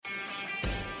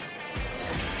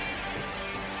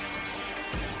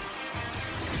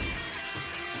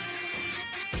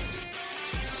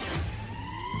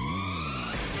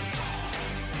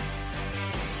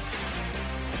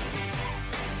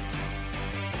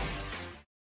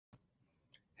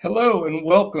Hello and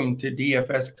welcome to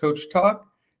DFS Coach Talk.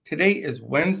 Today is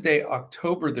Wednesday,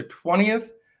 October the 20th.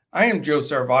 I am Joe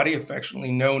Sarvati,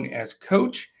 affectionately known as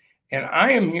Coach, and I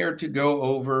am here to go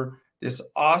over this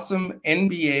awesome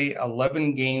NBA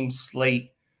 11-game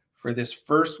slate for this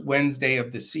first Wednesday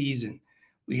of the season.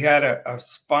 We had a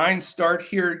fine start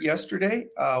here yesterday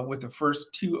with the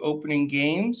first two opening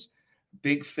games.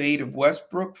 Big fade of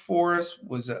Westbrook for us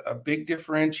was a big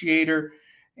differentiator.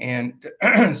 And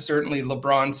certainly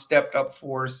LeBron stepped up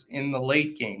for us in the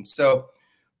late game. So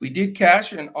we did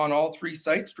cash in on all three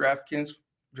sites, Draftkings,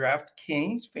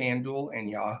 Fanduel, and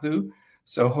Yahoo.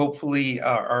 So hopefully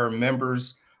our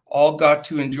members all got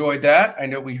to enjoy that. I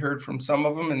know we heard from some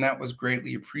of them, and that was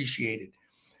greatly appreciated.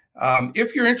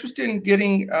 If you're interested in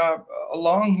getting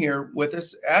along here with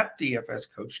us at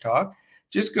DFS Coach Talk,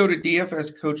 just go to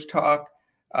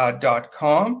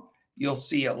dfscoachtalk.com. You'll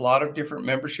see a lot of different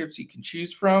memberships you can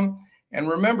choose from. And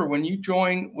remember, when you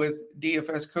join with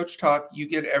DFS Coach Talk, you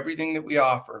get everything that we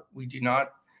offer. We do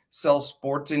not sell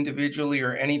sports individually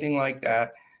or anything like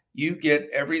that. You get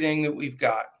everything that we've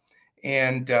got.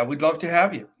 And we'd love to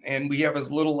have you. And we have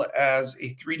as little as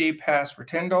a 3-day pass for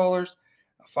 $10, a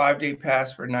 5-day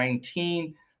pass for $19,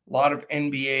 a lot of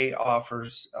NBA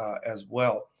offers as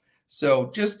well. So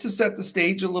just to set the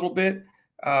stage a little bit,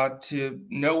 to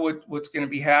know what's going to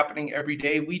be happening every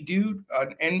day. We do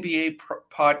an NBA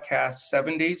podcast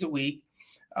 7 days a week,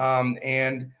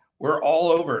 and we're all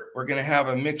over it. We're going to have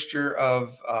a mixture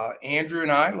of Andrew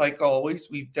and I, like always.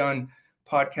 We've done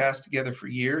podcasts together for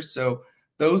years. So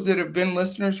those that have been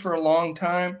listeners for a long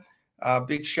time,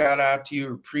 big shout out to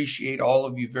you. Appreciate all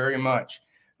of you very much.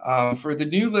 For the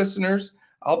new listeners,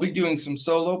 I'll be doing some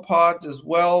solo pods as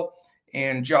well.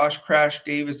 And Josh Crash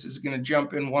Davis is going to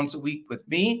jump in once a week with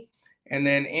me. And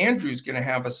then Andrew's going to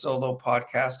have a solo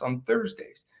podcast on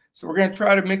Thursdays. So we're going to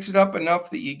try to mix it up enough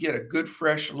that you get a good,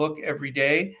 fresh look every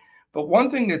day. But one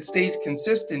thing that stays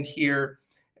consistent here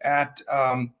at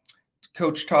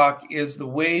Coach Talk is the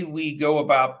way we go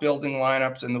about building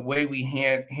lineups and the way we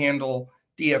handle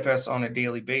DFS on a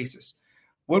daily basis.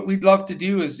 What we'd love to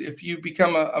do is if you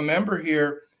become a member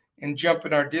here and jump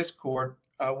in our Discord,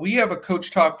 we have a Coach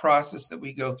Talk process that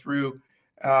we go through,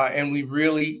 and we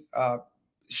really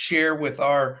share with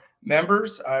our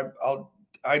members.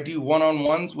 I do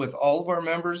one-on-ones with all of our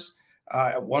members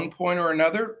at one point or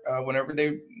another whenever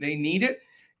they need it,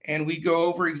 and we go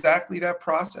over exactly that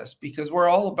process because we're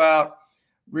all about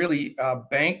really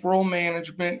bankroll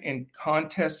management and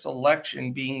contest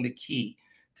selection being the key,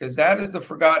 because that is the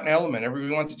forgotten element.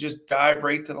 Everybody wants to just dive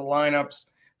right to the lineups.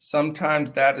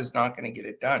 Sometimes that is not going to get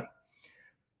it done.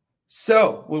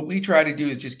 So what we try to do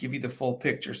is just give you the full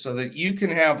picture so that you can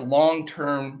have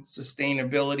long-term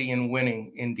sustainability and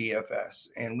winning in DFS.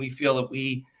 And we feel that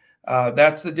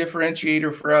that's the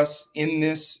differentiator for us in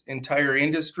this entire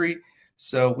industry.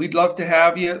 So we'd love to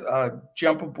have you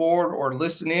jump aboard or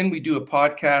listen in. We do a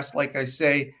podcast, like I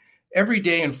say, every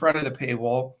day in front of the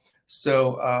paywall.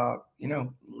 So,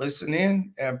 listen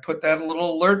in and put that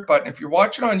little alert button. If you're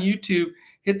watching on YouTube,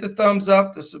 hit the thumbs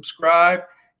up, the subscribe.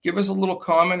 Give us a little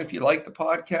comment if you like the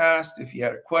podcast, if you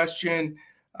had a question.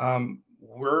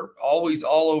 We're always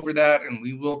all over that, and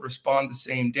we will respond the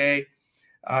same day.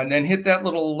 And then hit that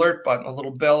little alert button, a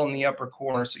little bell in the upper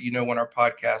corner so you know when our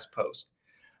podcast posts.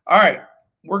 All right,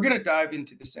 we're going to dive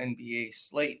into this NBA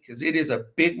slate because it is a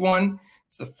big one.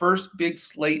 It's the first big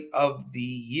slate of the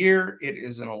year. It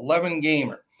is an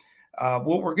 11-gamer.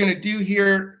 What we're going to do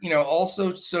here,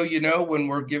 also so you know when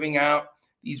we're giving out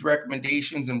these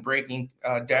recommendations and breaking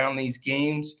down these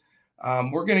games.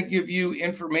 We're going to give you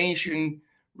information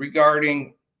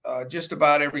regarding just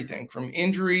about everything from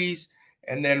injuries,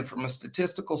 and then from a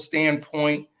statistical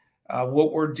standpoint,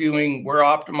 what we're doing, we're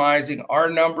optimizing our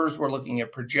numbers. We're looking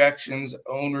at projections,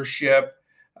 ownership.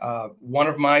 One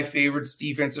of my favorites,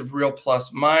 defensive real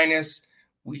plus minus.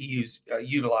 We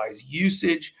utilize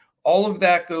usage. All of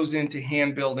that goes into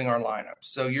hand building our lineup.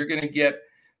 So you're going to get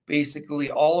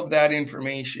basically all of that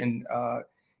information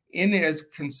in as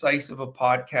concise of a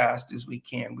podcast as we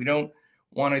can. We don't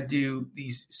want to do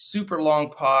these super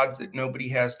long pods that nobody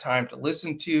has time to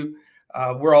listen to.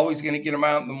 We're always going to get them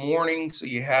out in the morning so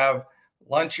you have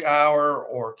lunch hour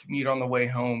or commute on the way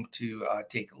home to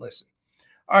take a listen.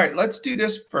 All right, let's do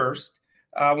this first.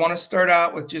 I want to start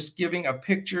out with just giving a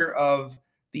picture of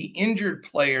the injured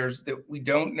players that we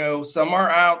don't know. Some are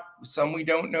out, some we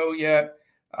don't know yet.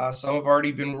 Some have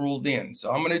already been ruled in. So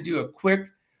I'm going to do a quick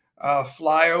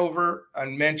flyover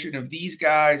and mention of these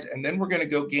guys, and then we're going to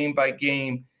go game by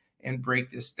game and break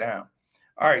this down.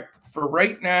 All right, for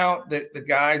right now, the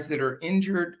guys that are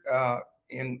injured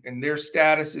and their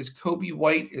status is Kobe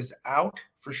White is out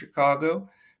for Chicago.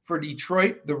 For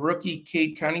Detroit, the rookie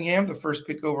Cade Cunningham, the first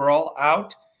pick overall,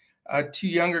 out. Two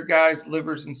younger guys,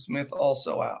 Livers and Smith,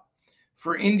 also out.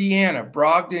 For Indiana,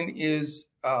 Brogdon is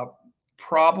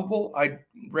probable. I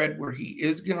read where he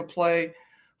is going to play.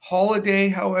 Holiday,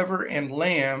 however, and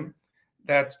Lamb,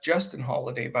 that's Justin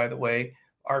Holiday, by the way,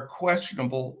 are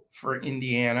questionable for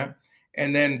Indiana.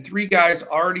 And then three guys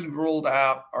already ruled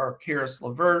out are Karis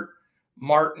LeVert,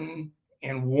 Martin,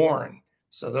 and Warren.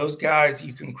 So those guys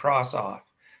you can cross off.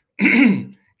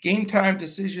 Game time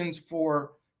decisions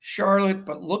for Charlotte,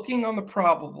 but looking on the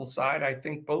probable side, I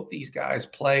think both these guys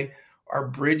play are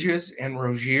Bridges and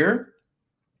Rozier.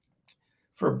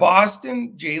 For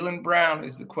Boston, Jaylen Brown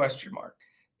is the question mark.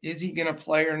 Is he going to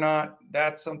play or not?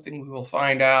 That's something we will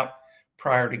find out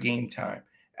prior to game time.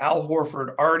 Al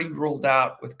Horford already ruled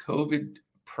out with COVID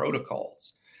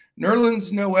protocols.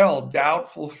 Nerlens Noel,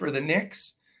 doubtful for the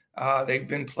Knicks. They've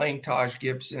been playing Taj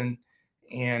Gibson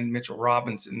and Mitchell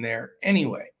Robinson there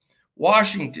anyway.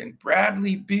 Washington,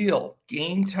 Bradley Beal,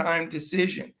 game time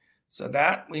decision. So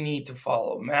that we need to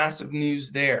follow. Massive news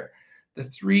there. The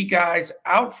three guys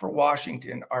out for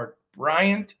Washington are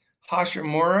Bryant,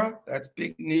 Hashimura, that's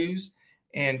big news,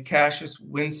 and Cassius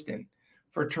Winston.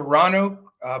 For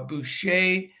Toronto,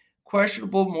 Boucher,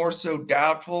 questionable, more so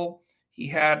doubtful. He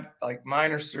had like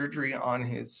minor surgery on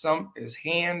his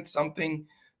hand, something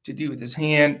to do with his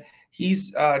hand.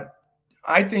 He's,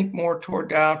 I think, more toward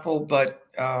doubtful, but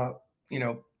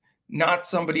not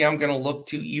somebody I'm going to look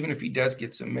to, even if he does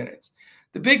get some minutes.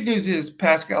 The big news is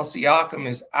Pascal Siakam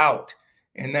is out,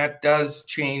 and that does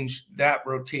change that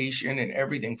rotation and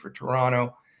everything for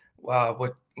Toronto.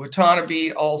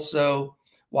 Watanabe also,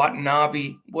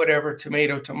 Watanabe, whatever,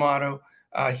 tomato,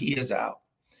 he is out.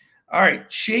 All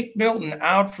right, Shake Milton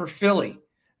out for Philly.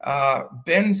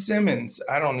 Ben Simmons,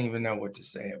 I don't even know what to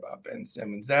say about Ben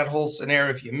Simmons. That whole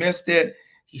scenario, if you missed it,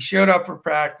 he showed up for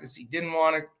practice. He didn't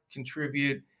want to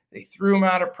contribute. They threw him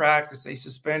out of practice. They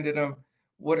suspended him.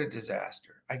 What a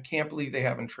disaster. I can't believe they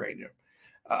haven't traded him.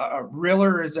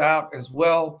 Riller is out as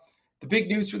well. The big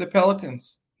news for the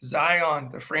Pelicans, Zion,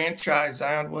 the franchise,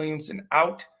 Zion Williamson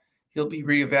out. He'll be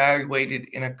reevaluated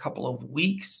in a couple of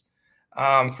weeks.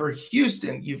 For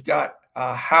Houston, you've got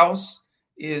House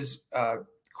is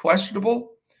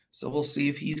questionable. So we'll see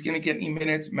if he's going to get any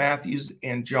minutes. Matthews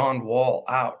and John Wall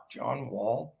out. John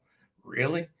Wall?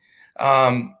 Really?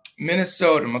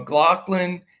 Minnesota,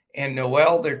 McLaughlin and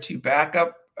Noel, their two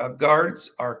backup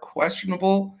guards, are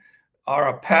questionable.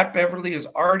 Pat Beverly has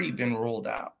already been ruled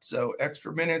out. So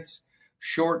extra minutes,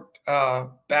 short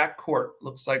backcourt.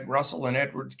 Looks like Russell and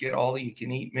Edwards get all the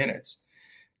you-can-eat minutes.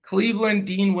 Cleveland,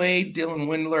 Dean Wade, Dylan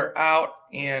Windler out.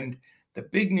 And the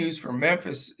big news for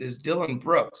Memphis is Dylan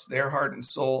Brooks. Their heart and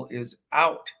soul is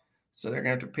out. So they're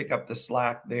going to have to pick up the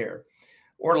slack there.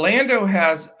 Orlando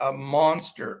has a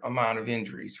monster amount of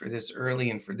injuries for this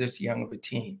early and for this young of a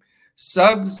team.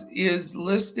 Suggs is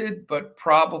listed, but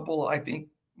probable. I think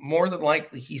more than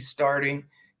likely he's starting.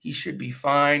 He should be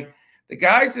fine. The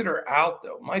guys that are out,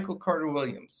 though, Michael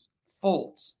Carter-Williams,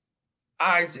 Fultz,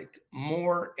 Isaac,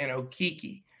 Moore, and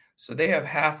Okeke. So they have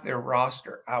half their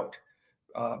roster out,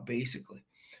 basically.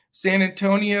 San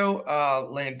Antonio,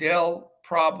 Landell,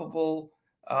 probable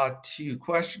to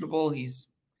questionable. He's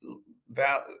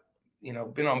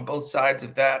been on both sides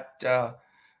of that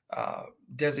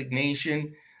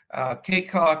designation.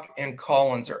 Kaycock and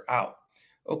Collins are out.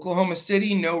 Oklahoma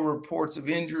City, no reports of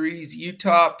injuries.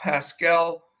 Utah,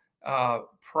 Pascal,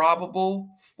 probable.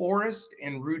 Forrest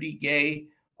and Rudy Gay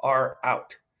are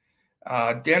out.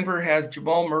 Denver has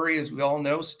Jamal Murray, as we all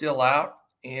know, still out.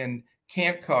 And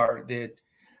Kantkar,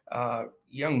 the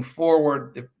young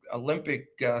forward, the Olympic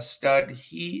stud,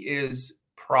 he is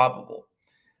probable.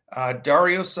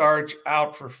 Dario Saric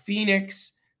out for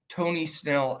Phoenix. Tony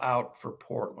Snell out for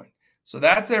Portland. So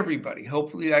that's everybody.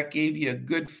 Hopefully that gave you a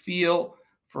good feel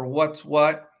for what's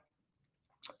what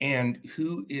and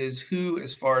who is who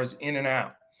as far as in and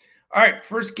out. All right,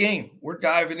 first game. We're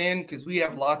diving in because we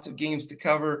have lots of games to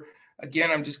cover.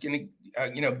 Again, I'm just going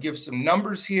to, give some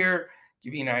numbers here,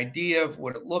 give you an idea of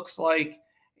what it looks like,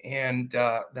 and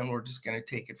then we're just going to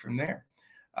take it from there.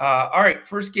 All right,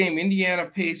 first game, Indiana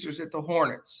Pacers at the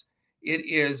Hornets. It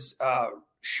is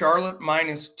Charlotte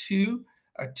 -2,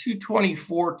 a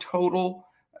 224 total.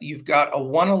 You've got a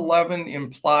 111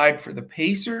 implied for the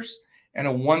Pacers and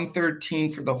a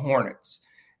 113 for the Hornets.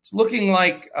 It's looking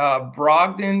like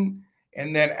Brogdon,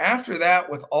 and then after that,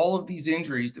 with all of these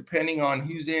injuries, depending on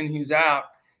who's in, who's out,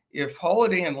 if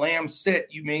Holiday and Lamb sit,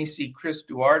 you may see Chris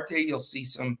Duarte. You'll see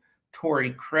some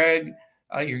Torrey Craig.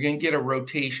 You're going to get a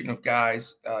rotation of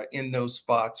guys in those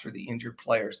spots for the injured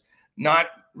players. Not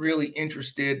really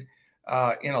interested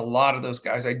in a lot of those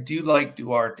guys. I do like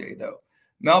Duarte, though.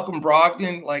 Malcolm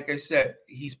Brogdon, like I said,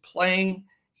 he's playing.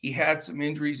 He had some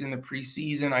injuries in the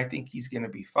preseason. I think he's going to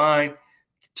be fine.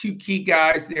 Two key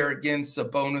guys there against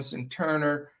Sabonis and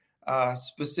Turner,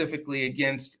 specifically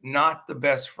against not the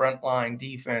best frontline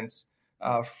defense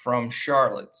from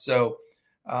Charlotte. So,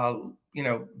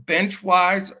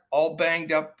 bench-wise, all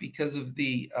banged up because of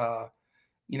the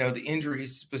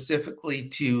injuries specifically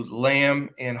to Lamb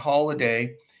and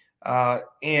Holiday.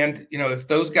 If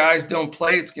those guys don't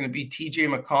play, it's going to be TJ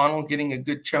McConnell getting a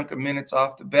good chunk of minutes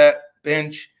off the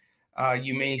bench.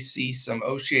 You may see some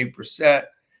O'Shea Brissett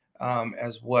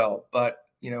as well. But,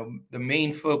 the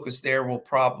main focus there will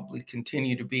probably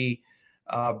continue to be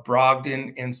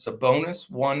Brogdon and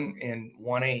Sabonis, 1 and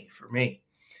 1A for me.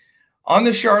 On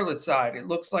the Charlotte side, it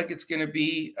looks like it's going to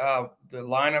be the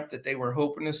lineup that they were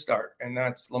hoping to start, and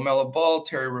that's LaMelo Ball,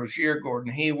 Terry Rozier,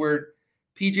 Gordon Hayward,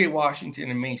 P.J.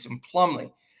 Washington, and Mason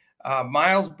Plumlee.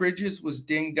 Miles Bridges was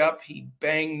dinged up. He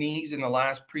banged knees in the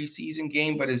last preseason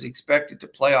game, but is expected to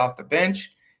play off the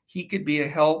bench. He could be a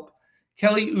help.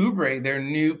 Kelly Oubre, their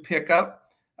new pickup.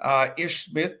 Ish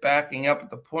Smith backing up at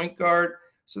the point guard.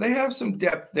 So they have some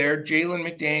depth there. Jalen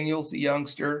McDaniels, the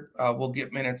youngster, will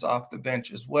get minutes off the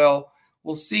bench as well.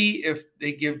 We'll see if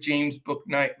they give James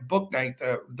Bouknight,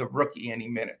 the rookie, any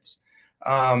minutes.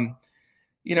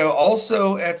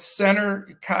 Also at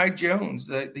center, Kai Jones,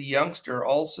 the youngster,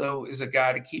 also is a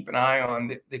guy to keep an eye on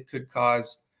that could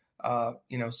cause,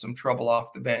 some trouble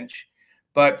off the bench.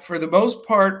 But for the most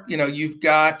part, you've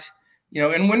got,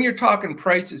 and when you're talking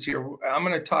prices here, I'm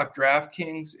going to talk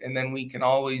Draftkings, and then we can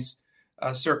always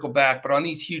circle back. But on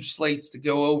these huge slates to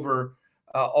go over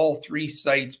all three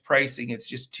sites pricing, it's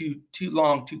just too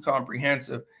long, too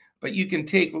comprehensive. But you can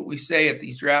take what we say at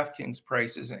these Draftkings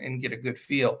prices and get a good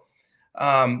feel.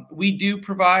 We do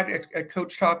provide a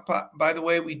Coach Talk, by the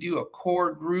way. We do a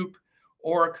core group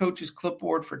or a coach's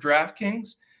clipboard for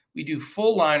Draftkings. We do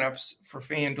full lineups for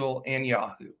Fanduel and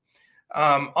Yahoo.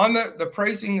 On the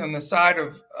pricing on the side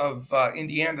of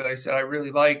Indiana that I said I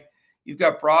really like, you've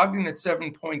got Brogdon at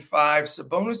 7.5.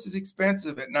 Sabonis is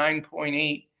expensive at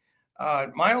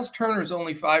 9.8. Miles Turner is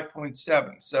only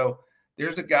 5.7. So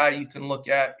there's a guy you can look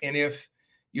at. And if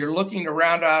you're looking to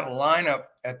round out a lineup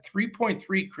at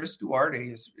 3.3, Chris Duarte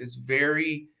is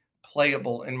very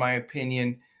playable, in my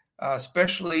opinion,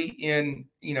 especially in,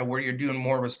 where you're doing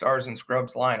more of a stars and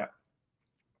scrubs lineup.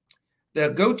 The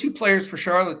go-to players for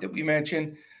Charlotte that we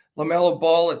mentioned, LaMelo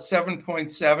Ball at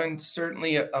 7.7,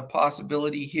 certainly a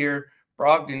possibility here.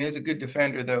 Brogdon is a good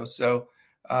defender, though. So,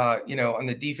 on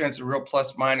the defense, a real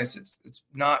plus minus. It's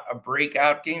not a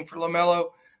breakout game for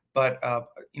LaMelo, but,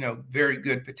 very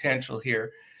good potential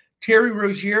here. Terry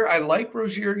Rozier, I like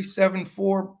Rozier. He's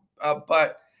 7.4,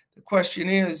 but the question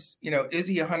is he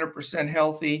 100%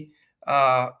 healthy?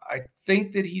 I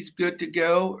think that he's good to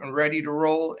go and ready to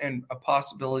roll, and a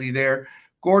possibility there.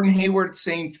 Gordon Hayward,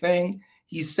 same thing.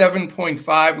 He's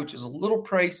 7.5, which is a little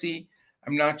pricey.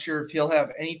 I'm not sure if he'll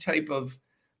have any type of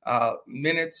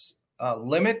minutes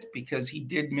limit because he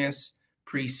did miss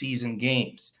preseason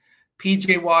games.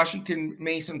 P.J. Washington,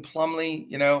 Mason Plumlee,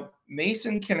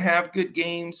 Mason can have good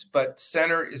games, but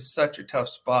center is such a tough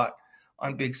spot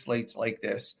on big slates like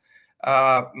this.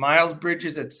 Miles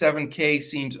Bridges at 7K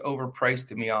seems overpriced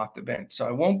to me off the bench. So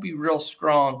I won't be real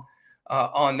strong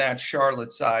on that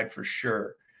Charlotte side for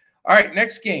sure. All right,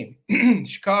 next game,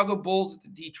 Chicago Bulls at the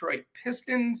Detroit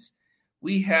Pistons.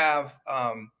 We have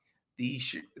the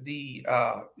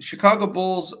Chicago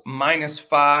Bulls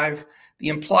 -5. The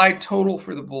implied total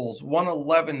for the Bulls,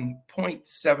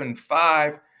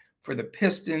 111.75. For the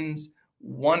Pistons,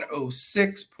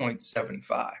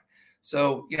 106.75.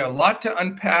 So, a lot to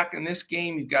unpack in this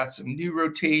game. You've got some new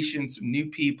rotations, some new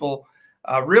people.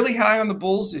 Really high on the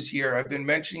Bulls this year. I've been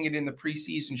mentioning it in the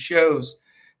preseason shows.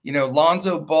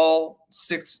 Lonzo Ball,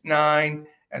 6'9",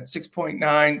 at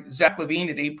 6.9. Zach LaVine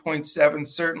at 8.7.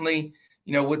 Certainly,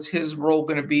 what's his role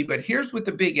going to be? But here's with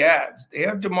the big ads. They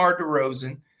have DeMar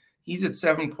DeRozan. He's at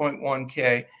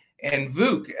 7.1K. And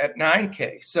Vuk at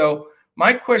 9K. So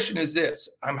my question is this.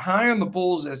 I'm high on the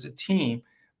Bulls as a team,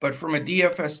 but from a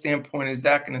DFS standpoint, is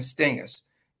that going to sting us?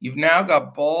 You've now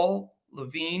got Ball,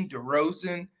 LaVine,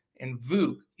 DeRozan, and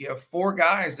Vuk. You have 4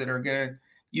 guys that are going to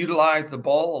utilize the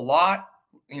ball a lot.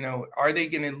 Are they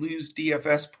going to lose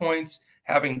DFS points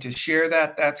having to share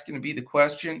that? That's going to be the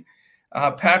question.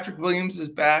 Patrick Williams is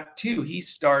back too. He's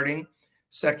starting,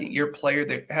 second-year player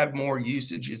that had more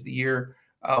usage as the year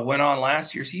went on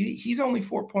last year. So he's only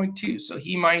 4.2, so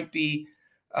he might be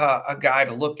a guy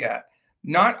to look at.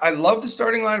 I love the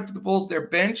starting lineup for the Bulls. Their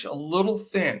bench a little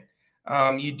thin.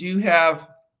 You do have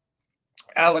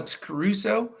Alex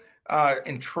Caruso,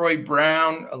 and Troy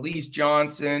Brown, Elise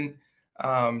Johnson,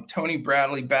 Tony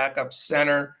Bradley, backup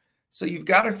center. So you've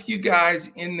got a few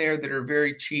guys in there that are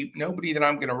very cheap. Nobody that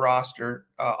I'm going to roster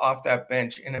off that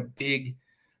bench in a big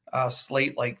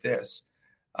slate like this.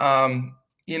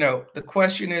 The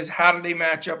question is, how do they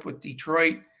match up with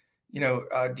Detroit?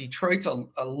 Detroit's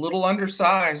a little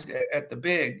undersized at the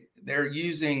big. They're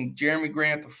using Jeremy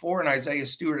Grant at the 4 and Isaiah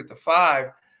Stewart at the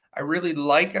 5. I really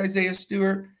like Isaiah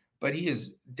Stewart, but he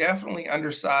is definitely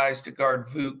undersized to guard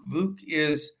Vuk. Vuk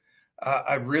is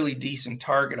a really decent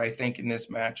target, I think, in this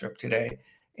matchup today,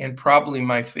 and probably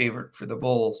my favorite for the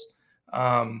Bulls.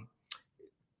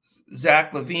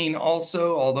 Zach LaVine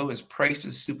also, although his price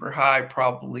is super high,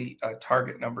 probably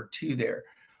target number 2 there.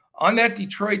 On that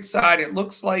Detroit side, it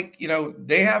looks like,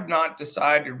 they have not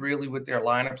decided really what their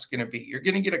lineup's going to be. You're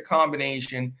going to get a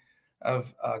combination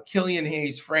of Killian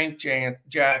Hayes, Frank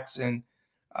Jackson.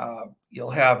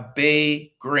 You'll have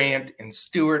Bay, Grant, and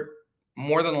Stewart,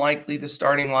 more than likely the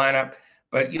starting lineup.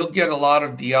 But you'll get a lot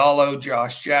of Diallo,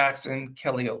 Josh Jackson,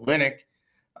 Kelly Olynyk,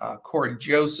 Corey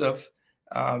Joseph.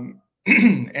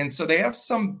 And so they have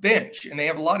some bench, and they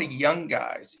have a lot of young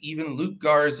guys. Even Luke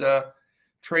Garza,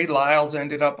 Trey Lyles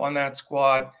ended up on that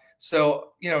squad.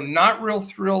 So, not real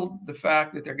thrilled the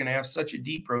fact that they're going to have such a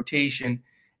deep rotation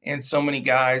and so many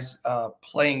guys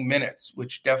playing minutes,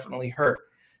 which definitely hurt.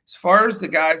 As far as the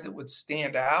guys that would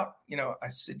stand out,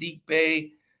 Sadiq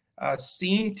Bey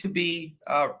seemed to be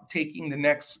taking the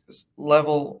next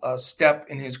level step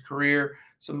in his career.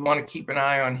 So we want to keep an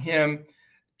eye on him.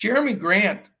 Jeremy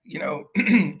Grant,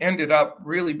 ended up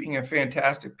really being a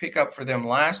fantastic pickup for them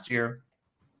last year.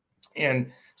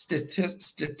 And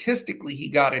statistically, he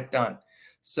got it done.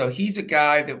 So he's a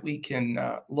guy that we can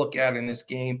look at in this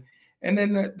game. And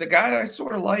then the guy that I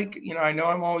sort of like, I know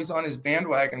I'm always on his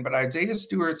bandwagon, but Isaiah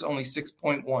Stewart's only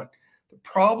 6.1. The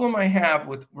problem I have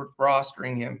with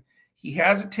rostering him, he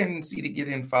has a tendency to get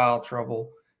in foul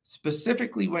trouble,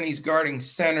 specifically when he's guarding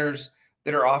centers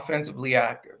that are offensively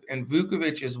active. And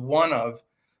Vukovic is one of,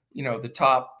 the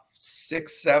top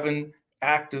 6-7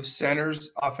 active centers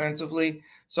offensively.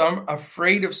 So I'm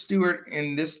afraid of Stewart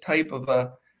in this type of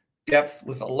a depth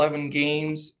with 11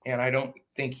 games, and I don't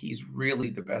think he's really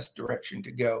the best direction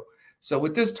to go. So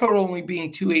with this total only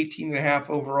being 218.5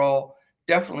 overall,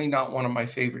 definitely not one of my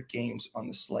favorite games on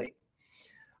the slate.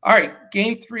 All right,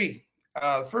 game 3.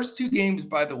 The first 2 games,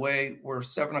 by the way, were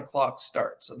 7 o'clock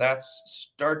start. So that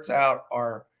starts out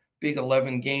our big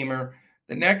 11 gamer.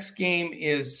 The next game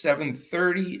is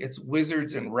 7:30. It's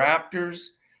Wizards and Raptors.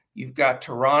 You've got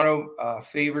Toronto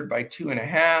favored by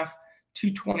 2.5,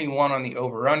 221 on the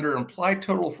over-under. Implied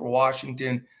total for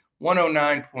Washington,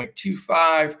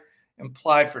 109.25.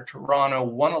 Implied for Toronto,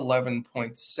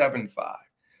 111.75.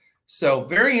 So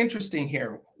very interesting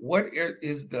here. What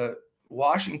is the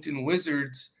Washington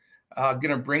Wizards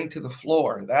going to bring to the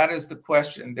floor? That is the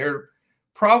question. Their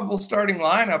probable starting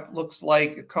lineup looks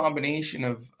like a combination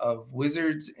of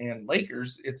Wizards and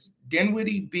Lakers. It's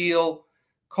Dinwiddie, Beal,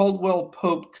 Caldwell,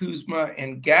 Pope, Kuzma,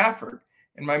 and Gafford.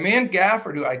 And my man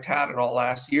Gafford, who I touted all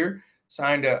last year,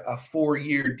 signed a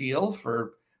 4-year deal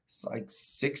for like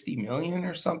 $60 million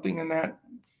or something in that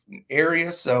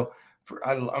area. So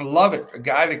I love it. A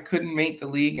guy that couldn't make the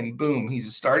league, and boom, he's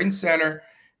a starting center.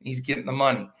 And he's getting the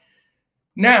money.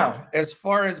 Now, as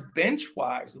far as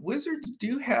bench-wise, the Wizards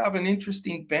do have an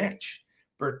interesting bench.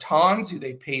 Bertans, who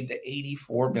they paid the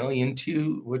 $84 million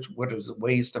to, what was a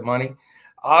waste of money.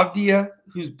 Avdia,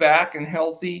 who's back and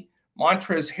healthy.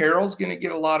 Montrezl Harrell's going to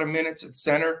get a lot of minutes at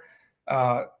center,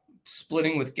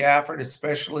 splitting with Gafford,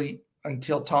 especially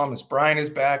until Thomas Bryant is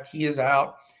back. He is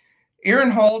out.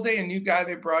 Aaron Holiday, a new guy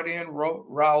they brought in,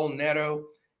 Raul Neto,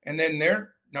 and then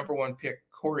their number 1 pick,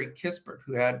 Corey Kispert,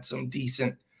 who had some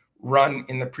decent run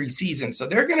in the preseason. So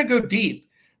they're going to go deep.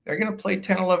 They're going to play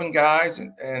 10, 11 guys,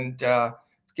 and it's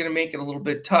going to make it a little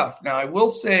bit tough. Now, I will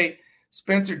say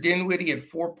Spencer Dinwiddie at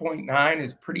 4.9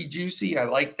 is pretty juicy. I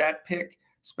like that pick,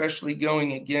 especially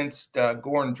going against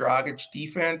Goran Dragic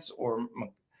defense or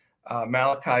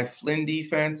Malachi Flynn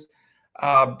defense.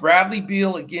 Bradley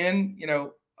Beal, again,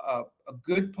 a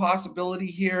good possibility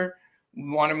here. We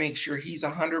want to make sure he's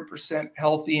 100%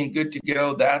 healthy and good to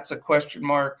go. That's a question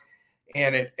mark.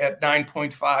 And at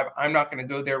 9.5, I'm not going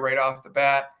to go there right off the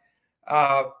bat.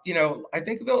 I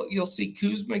think you'll see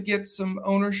Kuzma get some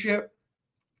ownership,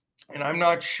 and I'm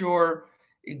not sure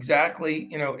exactly,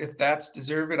 if that's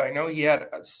deserved. I know he had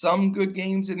some good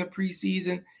games in the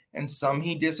preseason and some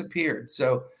he disappeared.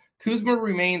 So Kuzma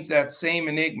remains that same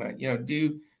enigma.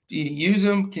 Do you use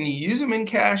him? Can you use him in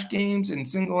cash games and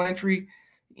single entry?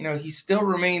 He still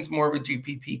remains more of a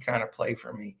GPP kind of play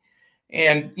for me.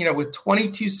 And, with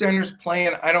 22 centers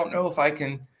playing, I don't know if I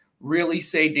can really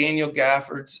say Daniel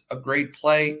Gafford's a great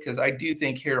play, because I do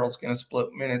think Harrell's going to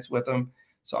split minutes with him.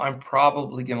 So I'm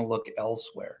probably going to look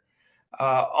elsewhere.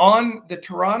 On the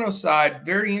Toronto side,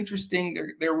 very interesting.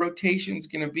 Their rotation is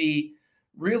going to be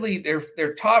really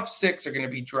their top six are going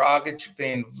to be Dragic,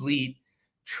 Van Vliet,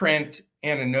 Trent,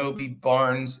 Anunoby,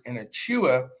 Barnes, and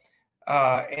Achua.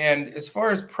 And as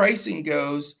far as pricing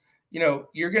goes,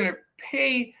 you're going to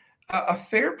pay a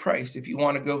fair price if you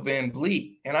want to go Van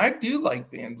Vliet. And I do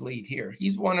like Van Vliet here.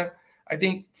 He's I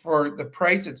think for the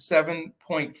price at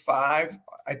 7.5,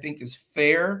 I think is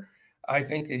fair. I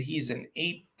think that he's an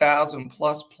 8,000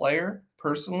 plus player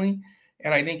personally.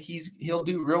 And I think he'll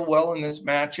do real well in this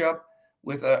matchup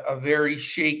with a very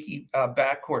shaky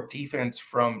backcourt defense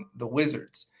from the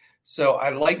Wizards. So I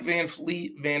like Van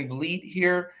Vliet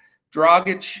here.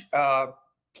 Dragic,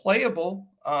 playable,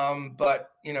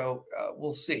 but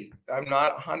we'll see. I'm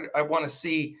not 100. I want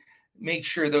to make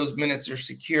sure those minutes are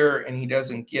secure and he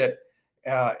doesn't get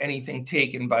anything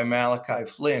taken by Malachi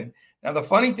Flynn. Now, the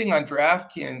funny thing on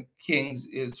Draftkings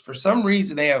is for some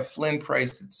reason they have Flynn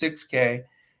priced at $6K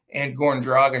and Goran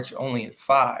Dragic only at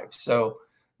 $5. So,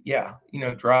 yeah,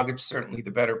 Dragic certainly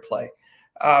the better play.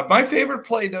 My favorite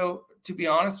play, though, to be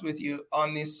honest with you,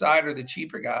 on this side are the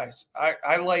cheaper guys.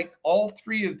 I like all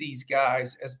three of these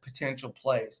guys as potential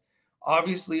plays.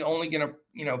 Obviously, only going to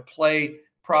play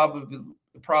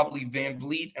probably Van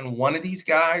Vliet and one of these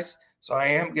guys. So I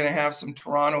am going to have some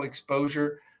Toronto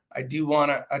exposure. I do want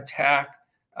to attack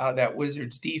that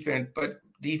Wizards defense, but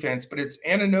it's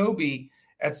Anunoby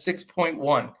at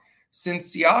 6.1.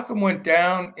 Since Siakam went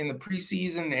down in the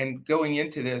preseason and going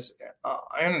into this,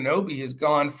 Anunoby has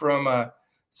gone from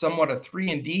somewhat a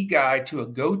 3-and-D guy to a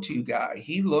go-to guy.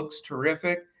 He looks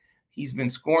terrific. He's been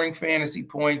scoring fantasy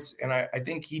points, and I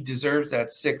think he deserves that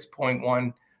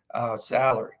 6.1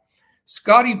 salary.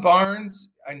 Scotty Barnes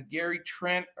and Gary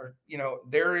Trent are,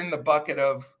 they're in the bucket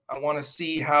of, I want to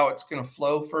see how it's going to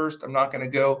flow first. I'm not going to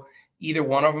go either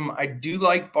one of them. I do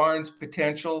like Barnes'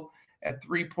 potential at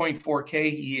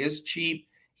 3.4K. He is cheap.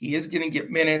 He is going to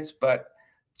get minutes, but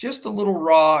just a little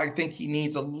raw. I think he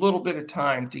needs a little bit of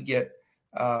time to get,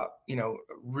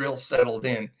 real settled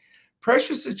in.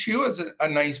 Precious Achua is a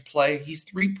nice play. He's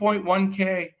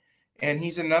 3.1K, and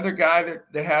he's another guy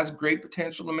that has great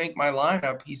potential to make my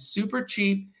lineup. He's super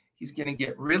cheap. He's going to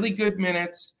get really good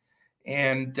minutes,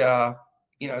 and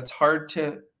it's hard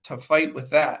to fight with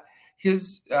that.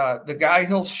 The guy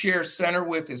he'll share center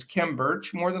with is Khem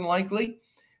Birch, more than likely.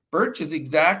 Birch is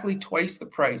exactly twice the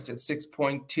price at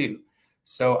 6.2.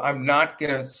 So I'm not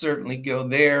going to certainly go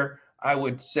there. I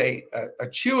would say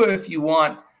Achua if you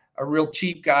want a real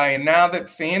cheap guy. And now that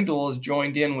Fanduel has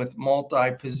joined in with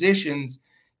multi-positions,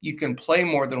 you can play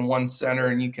more than one center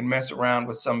and you can mess around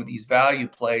with some of these value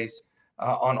plays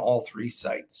on all three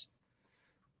sites.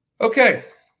 Okay.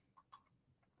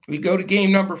 We go to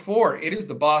game number 4. It is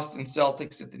the Boston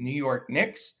Celtics at the New York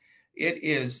Knicks. It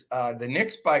is the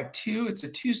Knicks by 2. It's a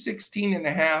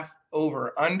 216.5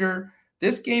 over under.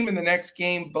 This game and the next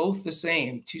game, both the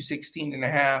same,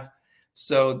 216.5.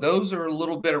 So those are a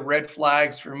little bit of red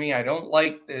flags for me. I don't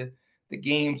like the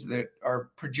games that are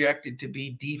projected to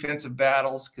be defensive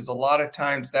battles, because a lot of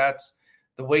times that's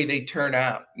the way they turn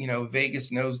out.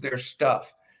 Vegas knows their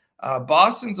stuff.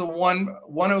 Boston's a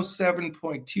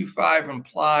 107.25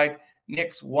 implied,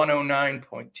 Knicks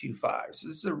 109.25. So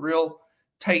this is a real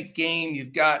tight game.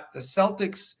 You've got the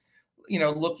Celtics,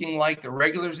 looking like the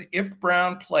regulars. If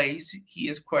Brown plays, he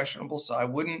is questionable, so I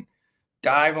wouldn't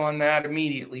dive on that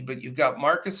immediately. But you've got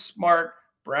Marcus Smart,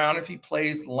 Brown if he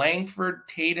plays, Langford,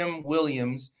 Tatum,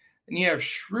 Williams. And you have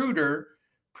Schroeder.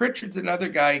 Pritchard's another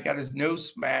guy. He got his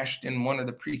nose smashed in one of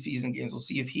the preseason games. We'll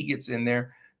see if he gets in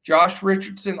there. Josh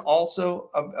Richardson,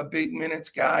 also a big minutes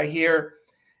guy here.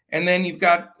 And then you've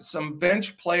got some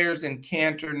bench players in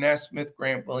Cantor, Nesmith,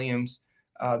 Grant Williams,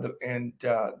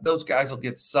 those guys will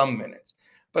get some minutes.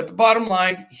 But the bottom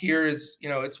line here is,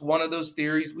 it's one of those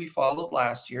theories we followed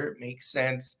last year. It makes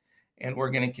sense, and we're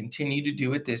going to continue to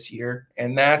do it this year.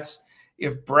 And that's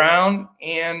if Brown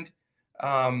and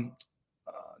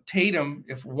Tatum,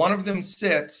 if one of them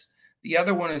sits, the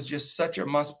other one is just such a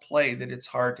must play that it's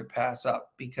hard to pass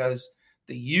up, because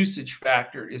the usage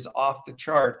factor is off the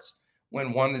charts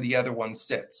when one of the other ones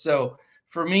sits. So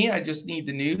for me, I just need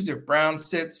the news. If Brown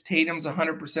sits, Tatum's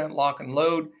 100% lock and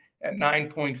load at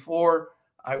 9.4.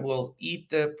 I will eat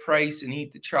the price and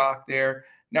eat the chalk there.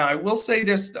 Now, I will say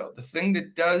this, though. The thing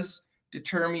that does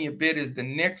deter me a bit is the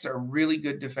Knicks are really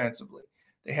good defensively.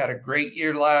 They had a great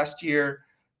year last year.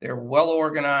 They're well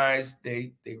organized.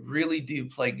 They really do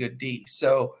play good D.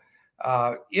 So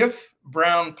If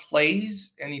Brown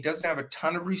plays and he doesn't have a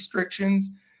ton of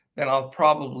restrictions, then I'll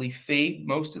probably fade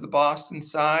most of the Boston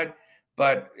side.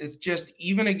 But it's just,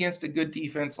 even against a good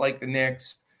defense like the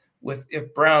Knicks,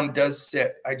 if Brown does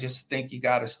sit, I just think you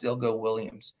got to still go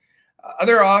Williams.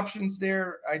 Other options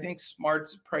there, I think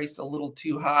Smart's priced a little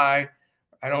too high.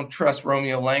 I don't trust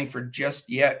Romeo Langford just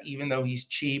yet, even though he's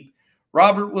cheap.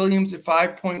 Robert Williams at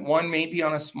 5.1, maybe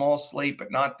on a small slate,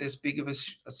 but not this big of a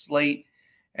slate.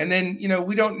 And then,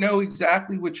 we don't know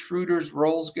exactly what Schroeder's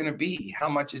role is going to be. How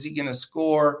much is he going to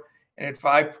score? And at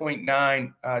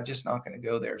 5.9, just not going to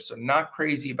go there. So not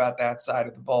crazy about that side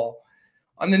of the ball.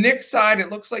 On the Knicks side, it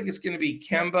looks like it's going to be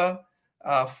Kemba,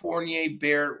 Fournier,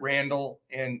 Barrett, Randall,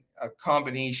 and a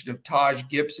combination of Taj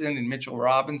Gibson and Mitchell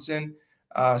Robinson,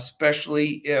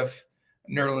 especially if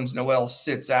Nerlens Noel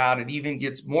sits out. It even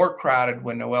gets more crowded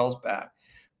when Noel's back.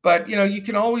 But, you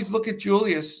can always look at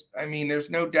Julius. I mean, there's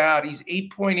no doubt he's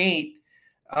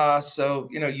 8.8. So,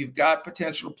 you've got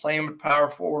potential to play him at power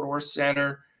forward or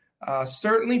center.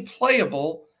 Certainly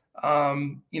playable,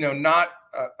 not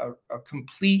a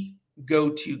complete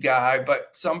go-to guy, but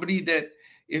somebody that,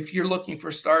 if you're looking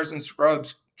for stars and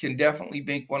scrubs, can definitely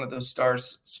make one of those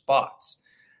stars spots.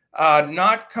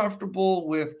 Not comfortable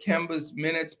with Kemba's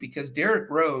minutes because Derrick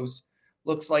Rose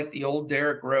looks like the old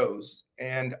Derrick Rose.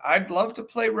 And I'd love to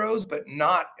play Rose, but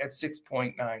not at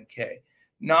 6.9K.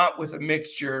 Not with a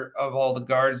mixture of all the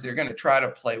guards. They're going to try to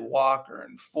play Walker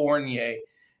and Fournier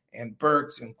and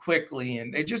Burks and Quickly,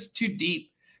 and they're just too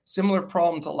deep. Similar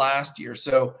problem to last year.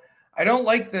 So I don't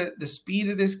like the speed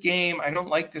of this game. I don't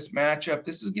like this matchup.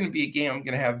 This is going to be a game I'm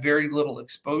going to have very little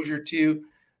exposure to.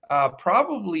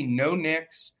 Probably no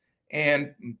Knicks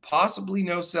and possibly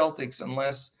no Celtics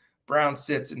unless Brown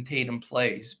sits and Tatum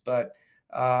plays. But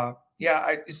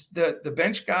the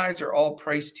bench guys are all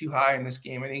priced too high in this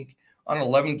game. I think on an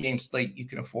 11-game slate, you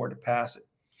can afford to pass it.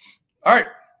 All right.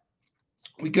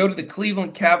 We go to the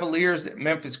Cleveland Cavaliers at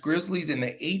Memphis Grizzlies in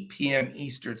the 8 p.m.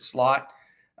 Eastern slot.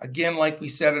 Again, like we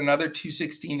said, another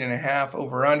 216.5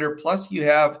 over under. Plus, you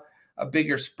have a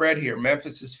bigger spread here.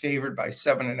 Memphis is favored by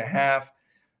 7.5.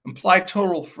 Implied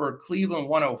total for Cleveland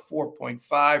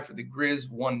 104.5, for the Grizz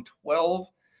 112.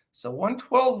 So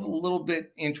 112, a little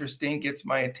bit interesting, gets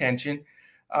my attention.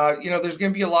 There's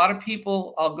going to be a lot of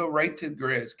people. I'll go right to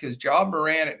Grizz because Ja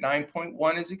Morant at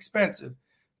 9.1 is expensive.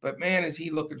 But, man, is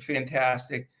he looking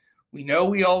fantastic. We know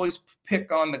we always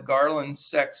pick on the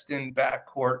Garland-Sexton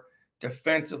backcourt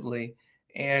defensively.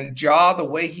 And Ja, the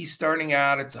way he's starting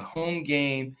out, it's a home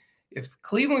game. If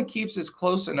Cleveland keeps this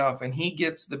close enough and he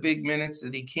gets the big minutes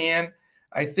that he can,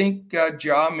 I think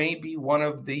Ja may be one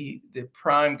of the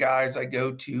prime guys I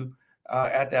go to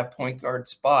at that point guard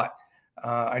spot.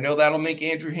 I know that'll make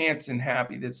Andrew Hansen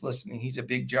happy that's listening. He's a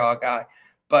big Ja guy.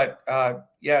 But,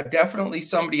 definitely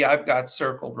somebody I've got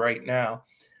circled right now.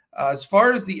 As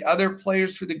far as the other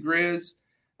players for the Grizz,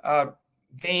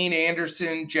 Bain,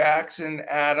 Anderson, Jackson,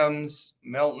 Adams,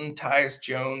 Melton, Tyus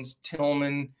Jones,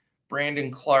 Tillman, Brandon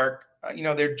Clark,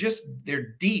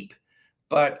 they're deep,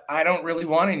 but I don't really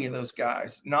want any of those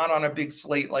guys, not on a big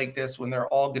slate like this when they're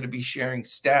all going to be sharing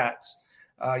stats.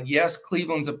 Yes,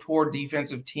 Cleveland's a poor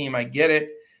defensive team. I get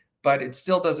it. But it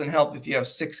still doesn't help if you have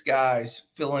 6 guys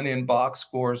filling in box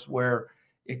scores where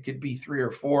it could be 3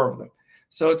 or 4 of them.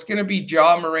 So it's going to be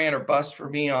Ja Morant or bust for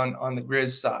me on the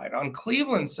Grizz side. On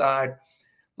Cleveland side,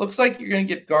 looks like you're going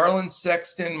to get Garland,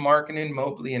 Sexton, Markkanen,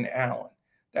 Mobley, and Allen.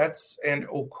 And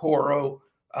Okoro.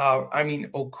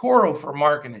 Okoro for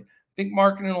Markkanen. I think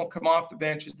Markkanen will come off the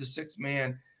bench as the 6th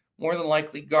man. More than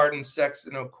likely, Garden,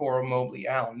 Sexton, Okoro, Mobley,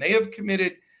 Allen. They have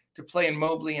committed to playing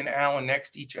Mobley and Allen next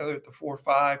to each other at the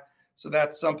 4-5. So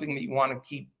that's something that you want to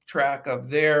keep track of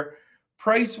there.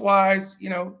 Price-wise,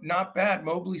 not bad.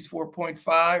 Mobley's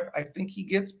 4.5. I think he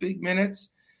gets big minutes.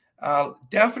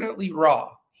 Definitely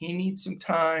raw. He needs some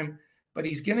time, but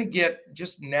he's going to get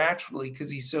just naturally,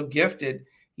 because he's so gifted,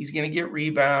 he's going to get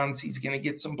rebounds. He's going to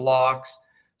get some blocks.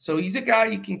 So he's a guy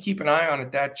you can keep an eye on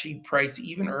at that cheap price,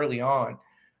 even early on.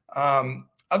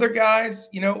 Other guys,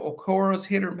 Okoro's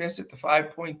hit or miss at the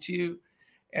 5.2.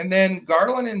 And then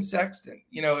Garland and Sexton.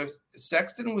 If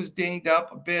Sexton was dinged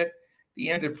up a bit at the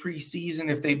end of preseason,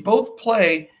 if they both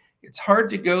play, it's hard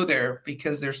to go there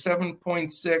because they're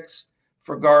 7.6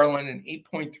 for Garland and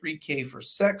 8.3K for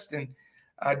Sexton.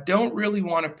 Don't really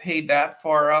want to pay that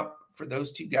far up for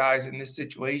those 2 guys in this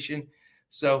situation.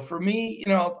 So for me,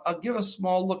 I'll give a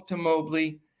small look to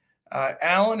Mobley.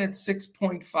 Allen at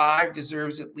 6.5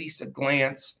 deserves at least a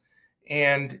glance.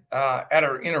 And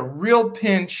in a real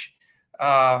pinch, in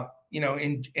a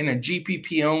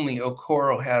GPP only,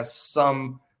 Okoro has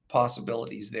some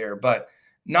possibilities there, but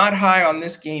not high on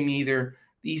this game either.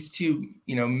 these two,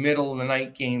 middle of the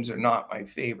night games are not my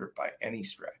favorite by any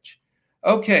stretch.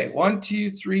 Okay, 1,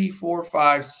 2, 3, 4,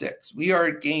 5, 6. We are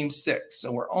at game 6,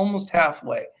 so we're almost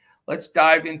halfway. Let's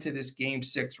dive into this game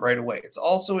 6 right away. It's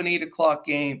also an 8 o'clock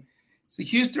game. It's the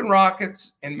Houston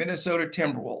Rockets and Minnesota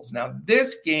Timberwolves. Now,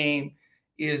 this game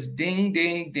is ding,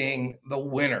 ding, ding, the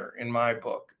winner in my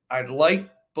book. I like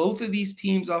both of these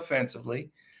teams offensively.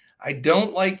 I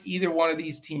don't like either one of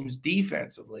these teams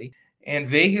defensively. And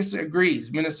Vegas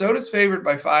agrees. Minnesota's favored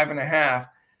by 5.5,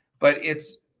 but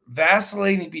it's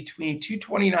vacillating between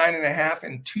 229.5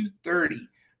 and 230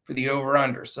 for the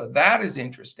over-under. So that is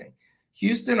interesting.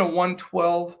 Houston, a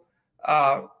 112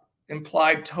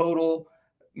 implied total.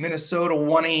 Minnesota,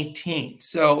 118.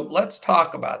 So let's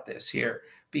talk about this here,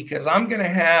 because I'm going to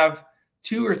have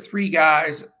 2 or 3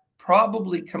 guys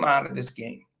probably come out of this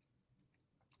game.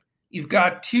 You've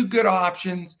got 2 good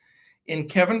options in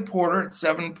Kevin Porter at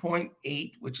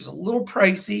 7.8, which is a little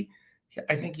pricey.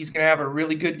 I think he's going to have a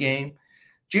really good game.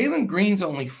 Jalen Green's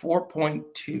only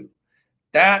 4.2.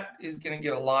 That is going to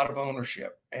get a lot of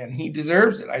ownership, and he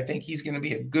deserves it. I think he's going to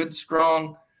be a good,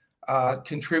 strong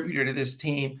contributor to this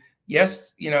team.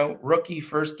 Yes, rookie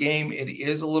first game, it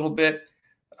is a little bit,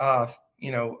 of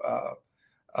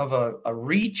a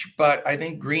reach, but I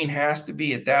think Green has to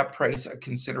be at that price a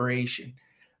consideration.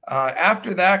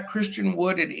 After that, Christian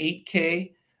Wood at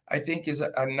 8K, I think is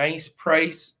a nice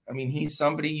price. I mean, he's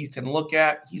somebody you can look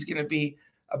at. He's going to be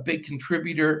a big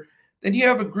contributor. Then you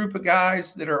have a group of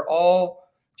guys that are all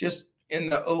just in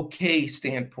the okay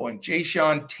standpoint.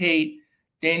 Jayshawn Tate,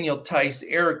 Daniel Tice,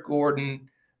 Eric Gordon,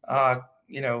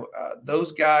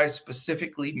 those guys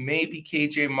specifically, maybe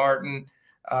KJ Martin,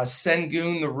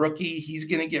 Sengun, the rookie, he's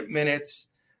going to get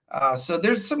minutes. So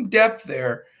there's some depth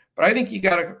there, but I think you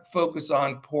got to focus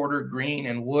on Porter, Green,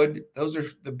 and Wood. Those are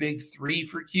the big 3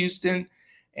 for Houston,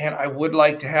 and I would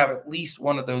like to have at least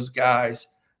one of those guys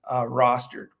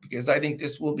rostered, because I think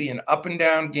this will be an up and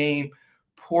down game,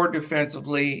 poor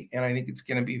defensively, and I think it's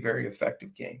going to be a very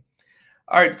effective game.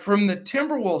 All right, from the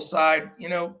Timberwolves side,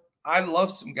 I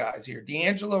love some guys here.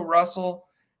 D'Angelo Russell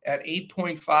at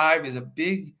 8.5 is a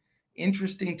big,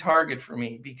 interesting target for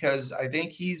me, because I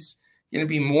think he's going to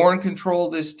be more in control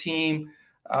of this team.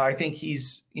 I think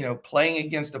he's, playing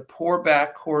against a poor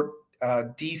backcourt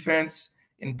defense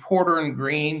in Porter and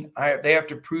Green. They have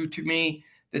to prove to me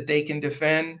that they can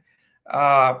defend.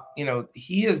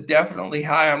 He is definitely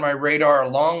high on my radar,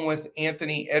 along with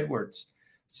Anthony Edwards.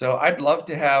 So I'd love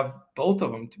to have both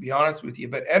of them, to be honest with you.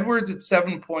 But Edwards at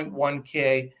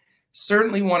 7.1K,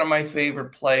 certainly one of my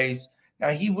favorite plays. Now,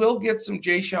 he will get some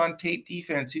Jayshawn Tate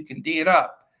defense who can D it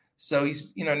up. So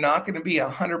he's, not going to be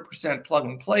 100% plug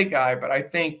and play guy, but I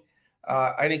think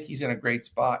he's in a great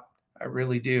spot. I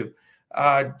really do.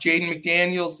 Jaden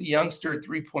McDaniels, the youngster at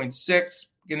 3.6,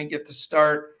 going to get the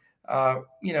start.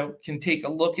 Can take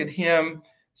a look at him,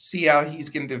 see how he's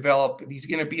going to develop. But he's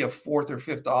going to be a 4th or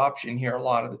 5th option here a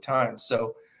lot of the time.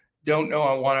 So don't know.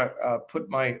 I want to put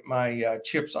my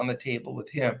chips on the table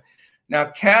with him. Now,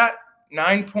 Cat,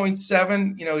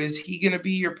 9.7, is he going to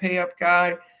be your pay up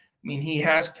guy? I mean, he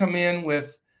has come in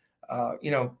with,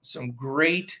 some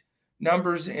great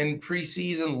numbers in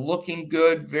preseason, looking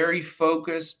good, very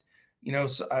focused.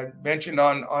 So I mentioned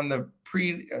on the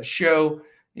pre-show,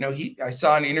 I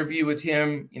saw an interview with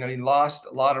him. He lost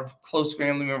a lot of close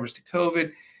family members to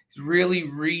COVID. He's really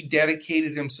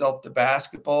rededicated himself to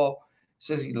basketball.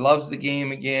 Says he loves the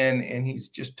game again, and he's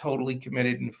just totally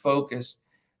committed and focused.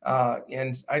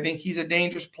 And I think he's a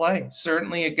dangerous play.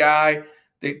 Certainly a guy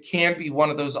that can be one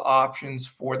of those options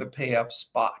for the pay-up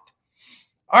spot.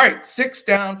 All right, 6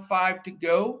 down, 5 to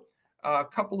go. A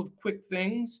couple of quick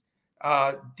things.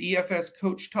 DFS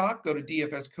Coach Talk. Go to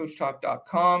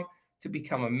dfscoachtalk.com to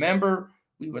become a member.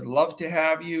 We would love to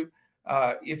have you.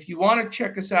 If you want to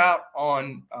check us out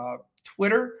on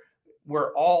Twitter,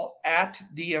 we're all at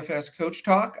DFS Coach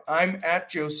Talk. I'm at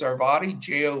Joe Sarvadi,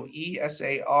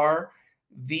 JoeSarvadi,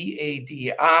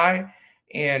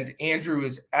 and Andrew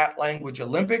is at Language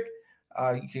Olympic.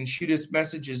 You can shoot us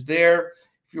messages there.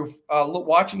 If you're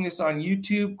watching this on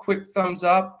YouTube, quick thumbs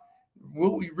up.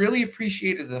 What we really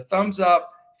appreciate is the thumbs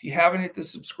up. If you haven't hit the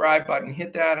subscribe button,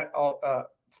 hit that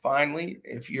finally.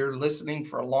 If you're listening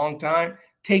for a long time,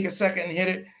 take a second and hit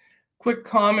it. Quick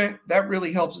comment. That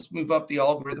really helps us move up the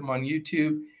algorithm on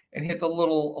YouTube. And hit the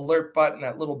little alert button,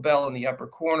 that little bell in the upper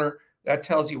corner. That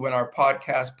tells you when our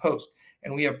podcast posts.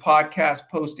 And we have podcast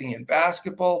posting in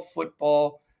basketball,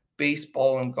 football,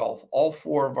 baseball, and golf, all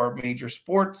 4 of our major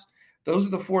sports. Those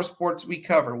are the 4 sports we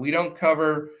cover. We don't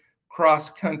cover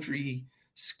cross-country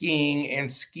skiing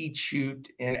and skeet shoot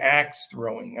and axe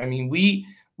throwing. I mean,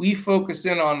 we focus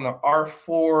in on our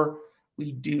 4.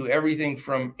 We do everything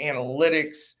from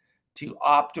analytics to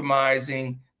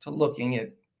optimizing to looking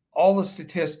at all the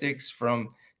statistics from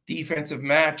defensive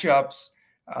matchups.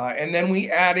 And then we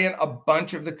add in a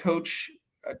bunch of the coach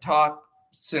talk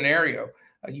scenario.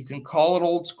 You can call it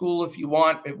old school if you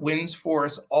want. It wins for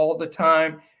us all the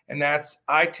time. And that's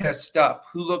eye test stuff.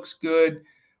 Who looks good?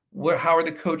 How are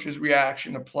the coaches'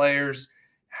 reaction to players?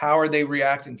 How are they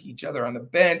reacting to each other on the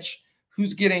bench?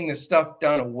 Who's getting the stuff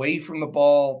done away from the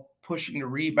ball, pushing the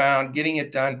rebound, getting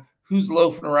it done? Who's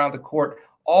loafing around the court?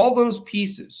 All those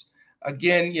pieces.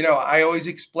 Again, I always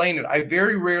explain it. I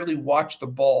very rarely watch the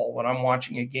ball when I'm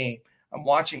watching a game. I'm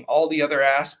watching all the other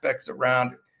aspects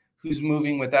around it. Who's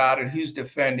moving without it, who's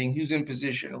defending, who's in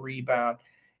position to rebound.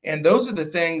 And those are the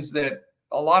things that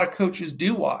a lot of coaches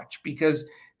do watch, because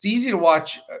it's easy to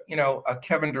watch, a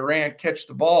Kevin Durant catch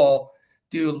the ball,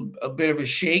 do a bit of a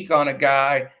shake on a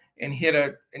guy and hit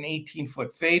an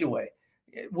 18-foot fadeaway.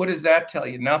 What does that tell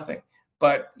you? Nothing.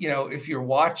 But, if you're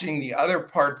watching the other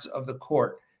parts of the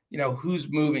court, who's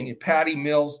moving, Patty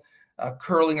Mills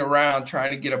curling around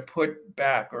trying to get a put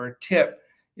back or a tip,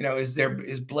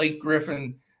 is Blake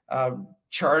Griffin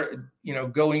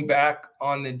going back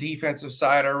on the defensive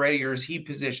side already, or is he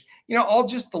positioned? All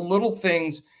just the little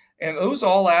things, and those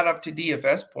all add up to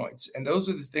DFS points. And those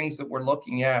are the things that we're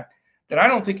looking at that I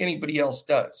don't think anybody else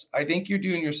does. I think you're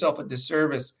doing yourself a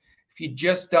disservice if you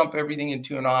just dump everything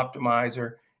into an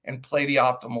optimizer and play the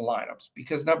optimal lineups,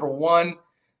 because number one,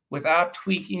 without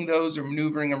tweaking those or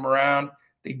maneuvering them around,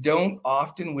 they don't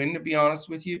often win, to be honest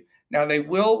with you. Now, they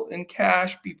will in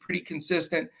cash be pretty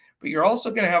consistent, but you're also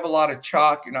going to have a lot of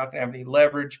chalk. You're not going to have any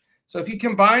leverage. So if you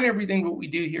combine everything what we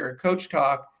do here at Coach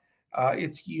Talk,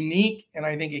 it's unique, and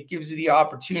I think it gives you the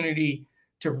opportunity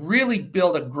to really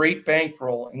build a great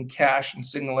bankroll in cash and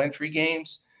single entry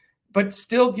games, but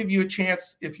still give you a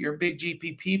chance, if you're a big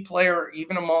GPP player or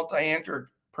even a multi-enter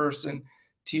person,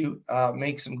 to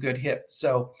make some good hits.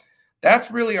 So that's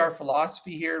really our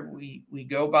philosophy here. We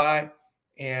go by,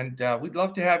 and we'd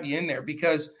love to have you in there,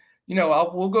 because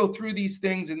we'll go through these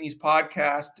things in these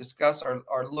podcasts, discuss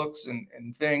our looks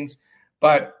and things.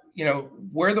 But,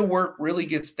 where the work really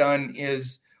gets done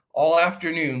is all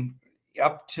afternoon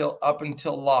up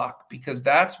until lock, because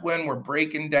that's when we're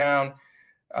breaking down,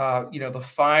 the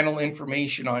final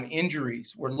information on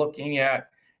injuries. We're looking at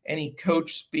any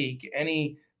coach speak,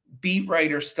 any beat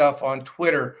writer stuff on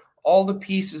Twitter, all the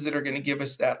pieces that are going to give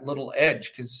us that little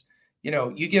edge, because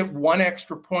you get one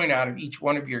extra point out of each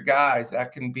one of your guys.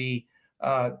 That can be,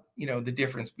 the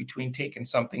difference between taking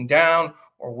something down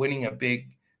or winning a big,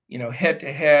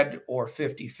 head-to-head or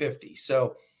 50-50.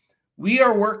 So we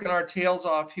are working our tails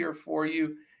off here for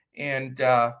you, and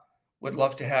would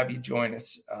love to have you join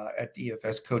us at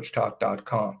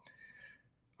dfscoachtalk.com.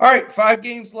 All right, 5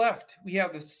 games left. We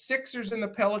have the Sixers and the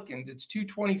Pelicans. It's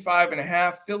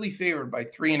 225.5. Philly favored by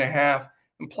 3.5.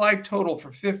 Implied total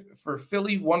for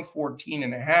Philly,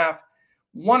 114.5.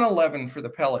 111 for the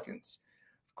Pelicans.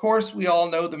 Of course, we all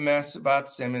know the mess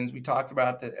about Simmons. We talked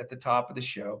about that at the top of the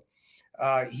show.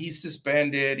 He's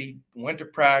suspended. He went to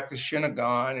practice, shouldn't have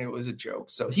gone. It was a joke.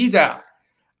 So he's out.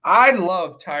 I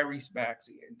love Tyrese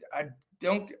Maxey. I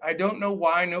don't know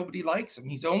why nobody likes him.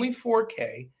 He's only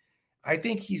 4K. I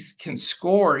think he can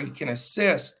score, he can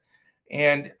assist.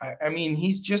 And I mean,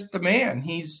 he's just the man.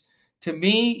 To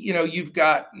me, you've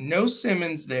got no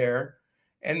Simmons there.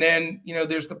 And then,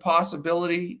 there's the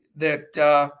possibility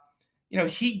that,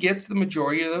 he gets the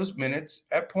majority of those minutes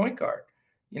at point guard.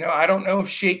 I don't know if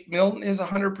Shake Milton is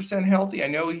 100% healthy. I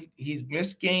know he's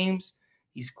missed games.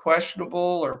 He's questionable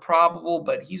or probable,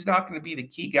 but he's not going to be the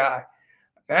key guy.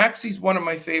 Maxey's one of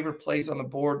my favorite plays on the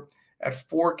board. At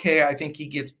 4K, I think he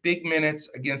gets big minutes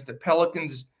against the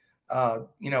Pelicans,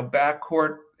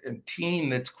 backcourt and team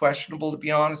that's questionable, to be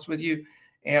honest with you.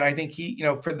 And I think he,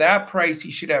 for that price,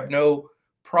 he should have no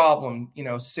problem,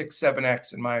 6,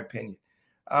 7X in my opinion.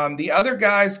 The other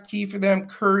guys, key for them,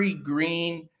 Curry,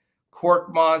 Green,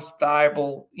 Korkmaz,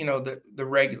 Thibault, the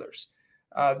regulars.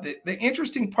 The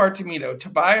interesting part to me, though,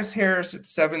 Tobias Harris at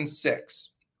 7.6.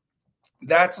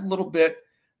 That's a little bit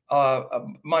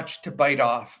much to bite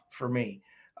off for me.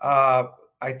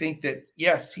 I think that,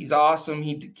 yes, he's awesome.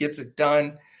 He gets it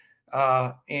done.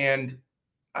 And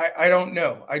I don't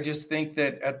know. I just think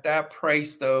that at that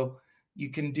price, though, you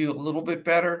can do a little bit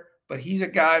better. But he's a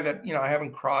guy that, I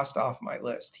haven't crossed off my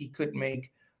list. He could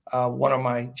make one of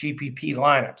my GPP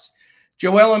lineups.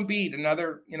 Joel Embiid,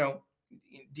 another,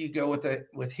 do you go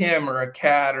with him or a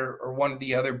Cat or one of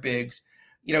the other bigs?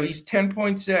 He's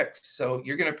 10.6. So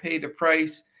you're going to pay the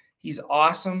price. He's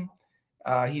awesome.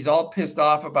 He's all pissed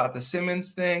off about the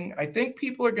Simmons thing. I think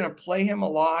people are going to play him a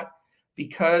lot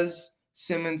because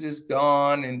Simmons is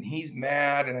gone and he's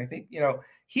mad. And I think,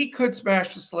 he could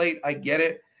smash the slate. I get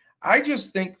it. I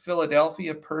just think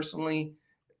Philadelphia, personally,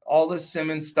 all this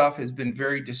Simmons stuff has been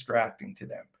very distracting to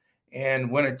them.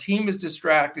 And when a team is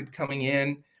distracted coming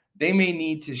in, they may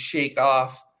need to shake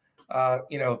off,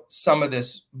 some of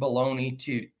this baloney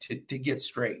to get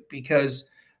straight, because,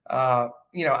 I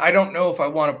don't know if I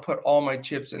want to put all my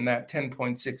chips in that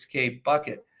 10.6K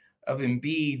bucket of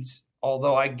Embiid's,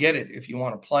 although I get it if you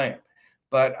want to play him.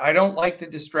 But I don't like the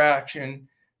distraction,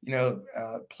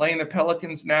 playing the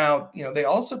Pelicans now. They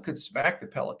also could smack the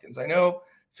Pelicans. I know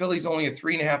Philly's only a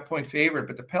 3.5-point favorite,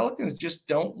 but the Pelicans just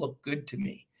don't look good to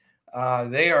me.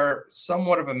 They are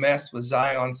somewhat of a mess with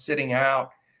Zion sitting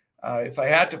out. If I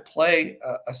had to play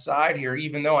a side here,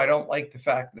 even though I don't like the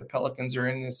fact that the Pelicans are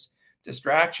in this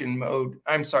distraction mode,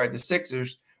 the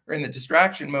Sixers are in the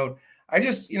distraction mode. I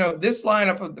just, this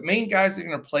lineup of the main guys that are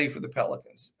going to play for the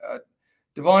Pelicans,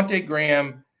 Devontae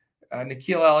Graham,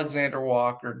 Nickeil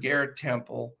Alexander-Walker, Garrett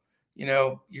Temple.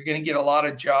 You're going to get a lot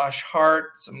of Josh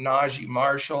Hart, some Najee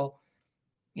Marshall.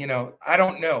 I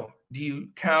don't know. Do you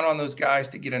count on those guys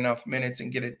to get enough minutes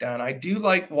and get it done? I do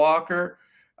like Walker,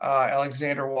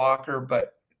 Alexander Walker,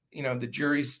 but, the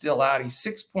jury's still out. He's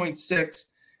 6.6.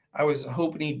 I was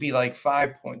hoping he'd be like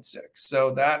 5.6.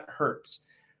 So that hurts.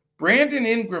 Brandon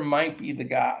Ingram might be the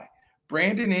guy.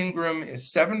 Brandon Ingram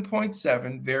is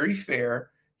 7.7, very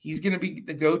fair. He's going to be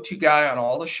the go-to guy on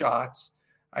all the shots.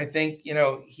 I think,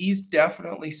 he's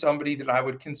definitely somebody that I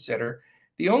would consider.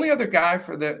 The only other guy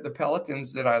for the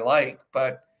Pelicans that I like,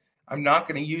 but I'm not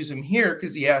going to use him here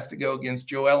because he has to go against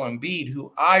Joel Embiid,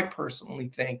 who I personally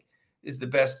think is the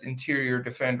best interior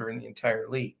defender in the entire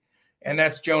league. And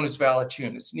that's Jonas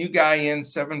Valanciunas. New guy in,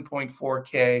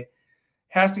 7.4K.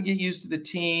 Has to get used to the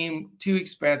team, too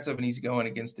expensive, and he's going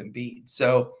against Embiid.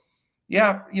 So,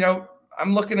 yeah,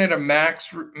 I'm looking at a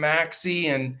Maxey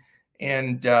and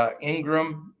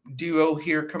Ingram duo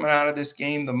here coming out of this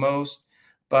game the most.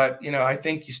 But, I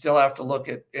think you still have to look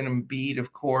at an Embiid,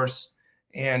 of course.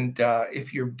 And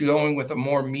if you're going with a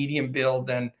more medium build,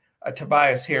 then a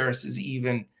Tobias Harris is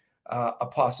even a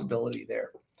possibility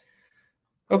there.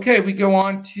 Okay, we go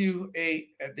on to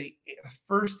the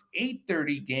first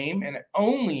 8:30 game, and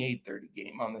only 8:30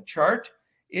 game on the chart.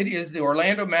 It is the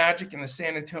Orlando Magic and the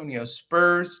San Antonio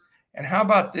Spurs. And how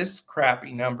about this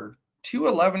crappy number?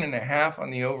 211.5 on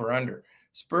the over-under.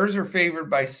 Spurs are favored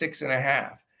by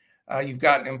 6.5. You've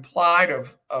got an implied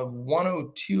of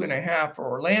 102.5 for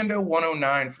Orlando,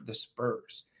 109 for the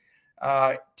Spurs.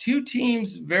 Two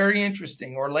teams, very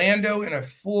interesting. Orlando in a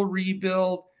full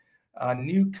rebuild.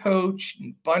 New coach,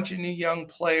 bunch of new young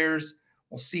players.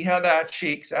 We'll see how that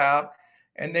shakes out.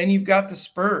 And then you've got the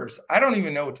Spurs. I don't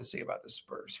even know what to say about the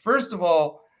Spurs. First of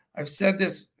all, I've said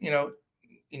this,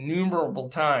 innumerable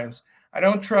times. I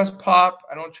don't trust Pop.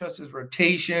 I don't trust his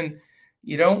rotation.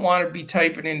 You don't want to be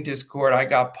typing in Discord, I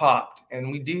got popped.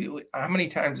 And we do. How many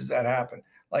times does that happen?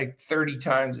 Like 30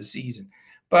 times a season.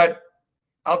 But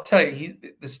I'll tell you,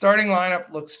 the starting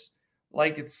lineup looks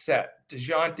like it's set.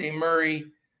 DeJounte Murray,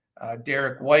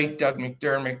 Derek White, Doug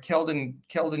McDermott,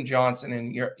 Keldon Johnson,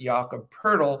 and Jakob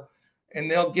Poeltl. And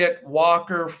they'll get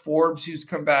Walker, Forbes, who's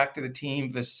come back to the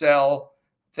team, Vassell,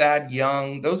 Thad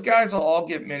Young. Those guys will all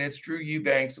get minutes. Drew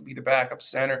Eubanks will be the backup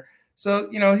center. So,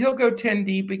 he'll go 10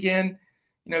 deep again.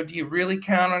 Do you really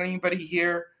count on anybody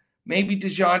here? Maybe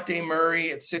DeJounte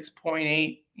Murray at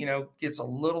 6.8, gets a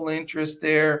little interest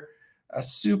there. A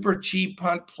super cheap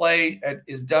punt play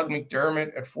is Doug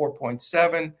McDermott at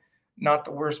 4.7. Not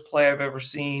the worst play I've ever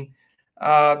seen.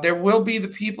 There will be the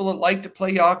people that like to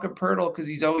play Jakob Poeltl because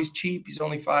he's always cheap. He's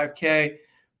only 5K.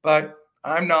 But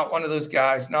I'm not one of those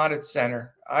guys, not at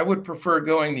center. I would prefer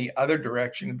going the other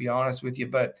direction, to be honest with you.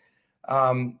 But,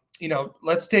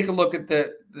 let's take a look at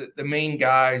the main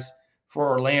guys for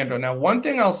Orlando. Now, one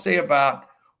thing I'll say about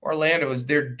Orlando is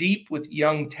they're deep with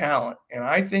young talent. And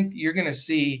I think you're going to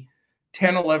see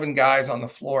 10, 11 guys on the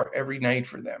floor every night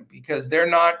for them because they're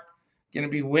not going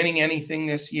to be winning anything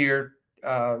this year.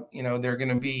 They're going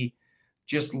to be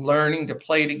just learning to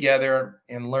play together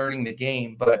and learning the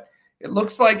game. But it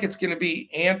looks like it's going to be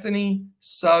Anthony,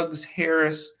 Suggs,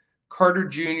 Harris, Carter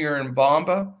Jr., and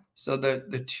Bamba. So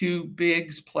the two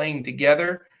bigs playing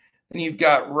together. Then you've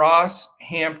got Ross,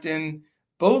 Hampton,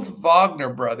 both Wagner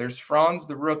brothers, Franz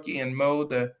the rookie and Mo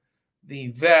the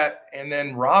vet. And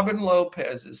then Robin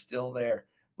Lopez is still there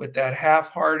with that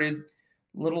half-hearted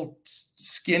little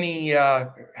skinny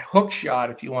hook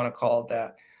shot, if you want to call it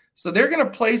that. So they're going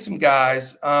to play some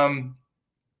guys.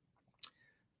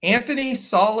 Anthony,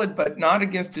 solid, but not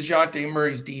against DeJounte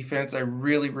Murray's defense. I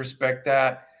really respect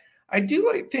that. I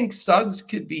do think Suggs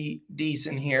could be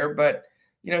decent here, but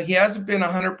he hasn't been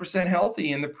 100%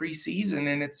 healthy in the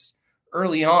preseason, and it's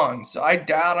early on. So I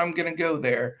doubt I'm going to go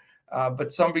there,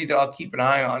 but somebody that I'll keep an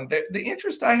eye on. The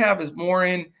interest I have is more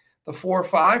in the 4 or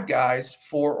 5 guys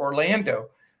for Orlando.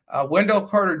 Wendell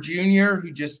Carter Jr.,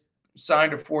 who just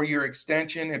signed a 4-year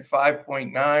extension at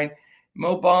 5.9,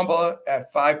 Mo Bamba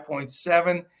at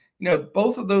 5.7.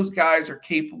 Both of those guys are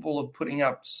capable of putting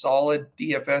up solid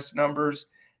DFS numbers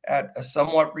at a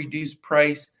somewhat reduced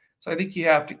price. So I think you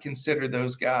have to consider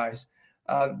those guys.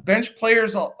 Bench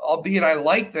players, albeit I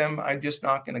like them, I'm just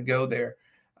not going to go there.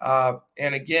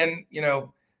 And again,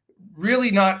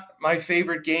 really not my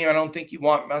favorite game. I don't think you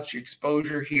want much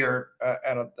exposure here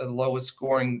at the lowest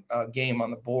scoring game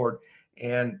on the board.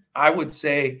 And I would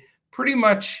say pretty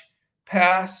much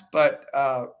pass, but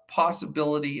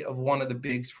possibility of one of the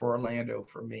bigs for Orlando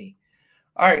for me.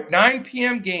 All right, 9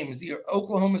 p.m. games, the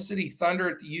Oklahoma City Thunder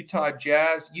at the Utah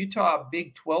Jazz. Utah,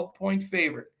 big 12-point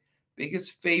favorite,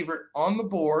 biggest favorite on the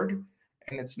board,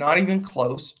 and it's not even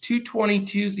close.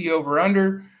 222 is the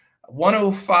over-under,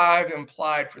 105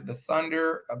 implied for the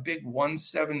Thunder, a big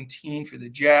 117 for the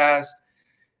Jazz.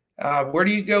 Where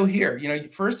do you go here?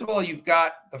 First of all, you've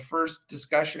got the first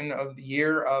discussion of the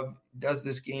year of does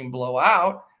this game blow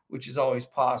out, which is always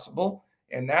possible,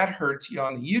 and that hurts you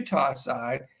on the Utah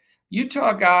side.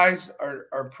 Utah guys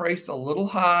are priced a little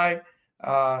high,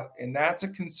 and that's a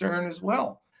concern as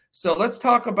well. So let's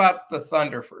talk about the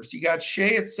Thunder first. You got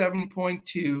Shea at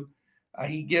 7.2.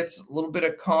 He gets a little bit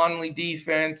of Conley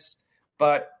defense,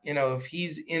 but, if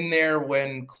he's in there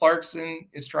when Clarkson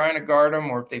is trying to guard him,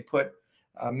 or if they put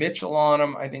Mitchell on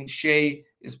him, I think Shea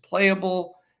is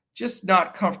playable, just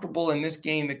not comfortable in this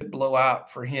game that could blow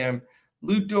out for him.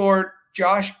 Lou Dort,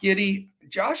 Josh Giddey.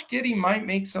 Josh Giddey might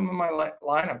make some of my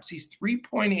lineups. He's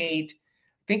 3.8. I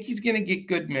think he's going to get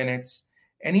good minutes,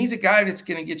 and he's a guy that's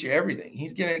going to get you everything.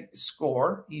 He's going to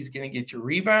score. He's going to get you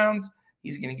rebounds.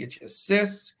 He's going to get you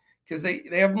assists, because they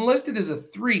have him listed as a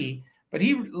 3, but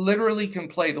he literally can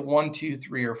play the 1, 2,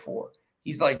 3, or 4.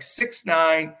 He's like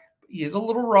 6'9". He is a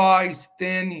little raw. He's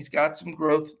thin. He's got some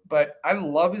growth, but I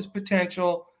love his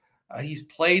potential. He's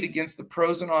played against the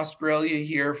pros in Australia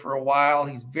here for a while.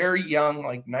 He's very young,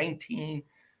 like 19,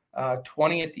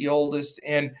 20 at the oldest.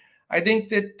 And I think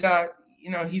that,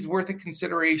 he's worth a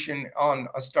consideration on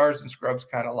a stars and scrubs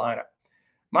kind of lineup.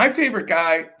 My favorite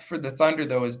guy for the Thunder,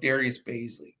 though, is Darius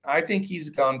Bazley. I think he's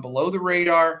gone below the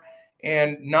radar,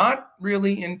 and not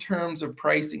really in terms of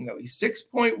pricing, though. He's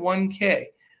 6.1K,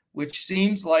 which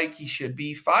seems like he should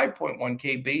be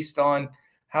 5.1K based on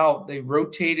how they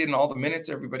rotated and all the minutes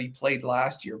everybody played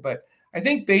last year. But I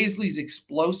think Bazley's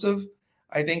explosive.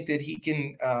 I think that he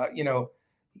can,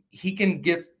 he can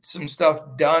get some stuff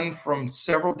done from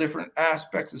several different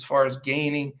aspects as far as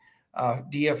gaining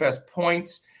DFS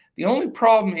points. The only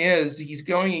problem is he's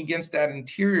going against that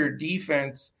interior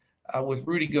defense with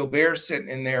Rudy Gobert sitting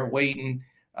in there waiting.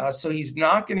 So he's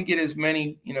not going to get as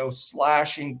many,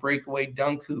 slashing breakaway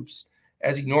dunk hoops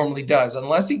as he normally does,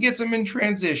 unless he gets them in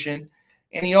transition.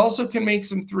 And he also can make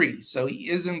some threes. So he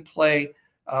is in play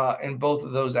in both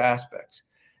of those aspects.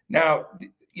 Now,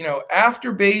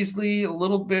 after Bazley, a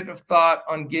little bit of thought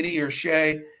on Giddey or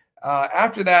Shea.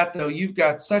 After that, though, you've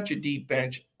got such a deep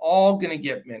bench, all going to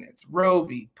get minutes.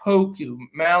 Roby, Poku,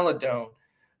 Maladone,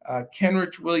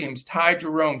 Kenrich Williams, Ty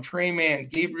Jerome, Trey Mann,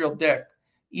 Gabriel Deck,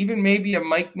 even maybe a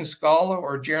Mike Muscala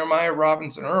or Jeremiah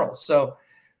Robinson-Earl. So,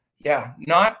 yeah,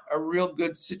 not a real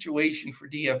good situation for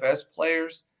DFS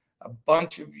players. A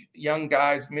bunch of young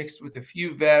guys mixed with a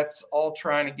few vets, all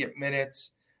trying to get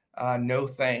minutes. No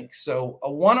thanks. So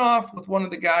a one-off with one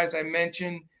of the guys I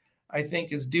mentioned, I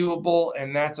think is doable,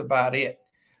 and that's about it.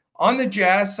 On the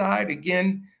Jazz side,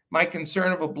 again, my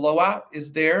concern of a blowout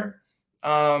is there,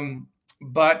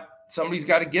 but somebody's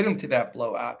got to get him to that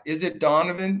blowout. Is it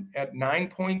Donovan at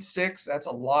 9.6? That's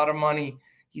a lot of money.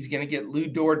 He's going to get Lou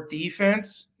Dort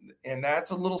defense, and that's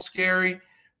a little scary.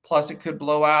 Plus, it could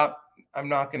blow out. I'm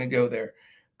not going to go there.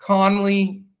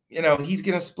 Conley, he's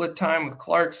going to split time with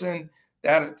Clarkson.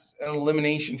 That's an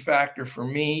elimination factor for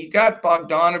me. You got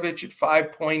Bogdanovich at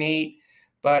 5.8,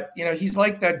 but, he's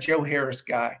like that Joe Harris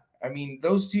guy. I mean,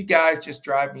 those two guys just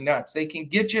drive me nuts. They can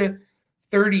get you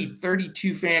 30,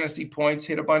 32 fantasy points,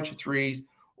 hit a bunch of threes,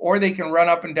 or they can run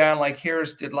up and down like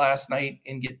Harris did last night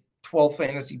and get 12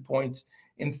 fantasy points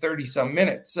in 30-some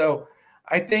minutes. So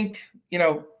I think,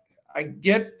 I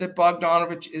get that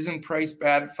Bogdanovich isn't priced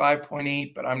bad at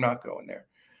 5.8, but I'm not going there.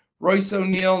 Royce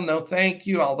O'Neal, no thank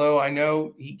you, although I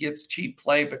know he gets cheap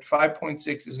play, but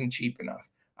 5.6 isn't cheap enough.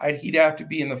 He'd have to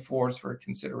be in the 4s for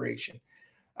consideration.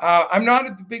 I'm not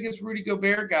the biggest Rudy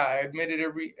Gobert guy. I admit it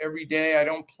every day. I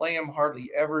don't play him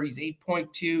hardly ever. He's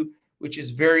 8.2, which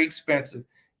is very expensive.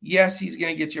 Yes, he's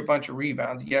going to get you a bunch of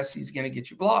rebounds. Yes, he's going to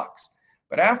get you blocks.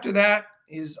 But after that,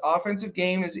 his offensive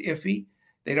game is iffy.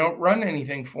 They don't run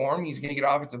anything for him. He's going to get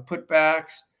offensive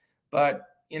putbacks, but,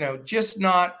 just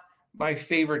not my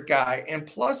favorite guy. And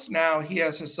plus now he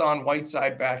has Hassan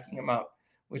Whiteside backing him up,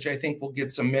 which I think will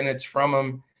get some minutes from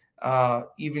him,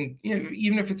 even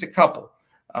if it's a couple.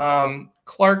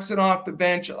 Clarkson off the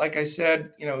bench, like I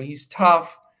said, he's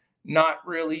tough, not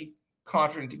really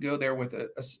confident to go there with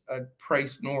a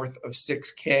price north of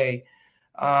 6K.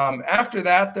 After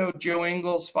that, though, Joe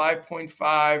Ingles,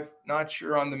 5.5, not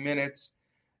sure on the minutes.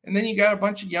 And then you got a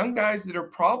bunch of young guys that are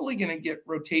probably going to get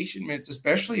rotation minutes,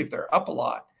 especially if they're up a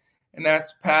lot. And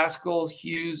that's Pascal,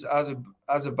 Hughes,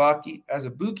 Azubuike.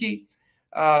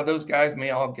 Those guys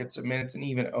may all get some minutes, and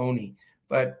even Oni.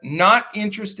 But not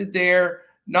interested there.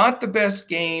 Not the best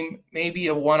game. Maybe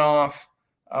a one-off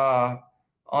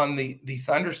on the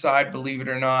Thunder side, believe it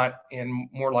or not, and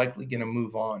more likely going to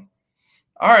move on.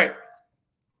 All right.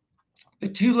 The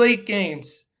two late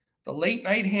games. The late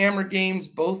night hammer games,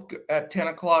 both at 10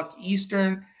 o'clock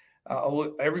Eastern.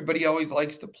 Everybody always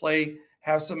likes to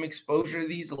have some exposure to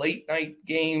these late night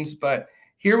games. But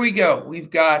here we go. We've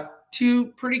got two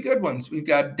pretty good ones. We've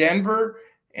got Denver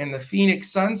and the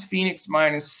Phoenix Suns. Phoenix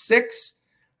 -6.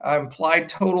 Implied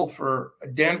total for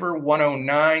Denver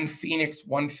 109, Phoenix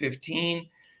 115.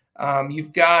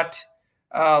 You've got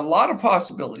a lot of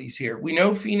possibilities here. We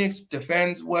know Phoenix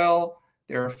defends well.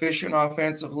 They're efficient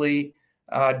offensively.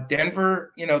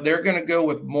 Denver, they're going to go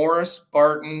with Morris,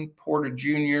 Barton, Porter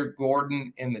Jr.,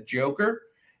 Gordon, and the Joker.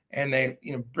 And they,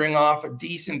 bring off a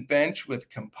decent bench with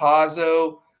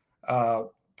Campazzo,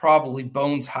 probably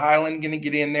Bones Highland going to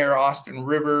get in there, Austin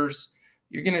Rivers.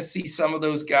 You're going to see some of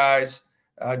those guys,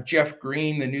 Jeff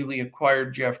Green, the newly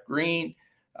acquired Jeff Green.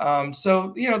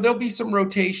 So, there'll be some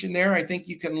rotation there. I think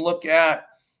you can look at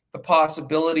the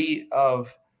possibility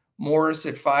of Morris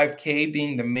at 5K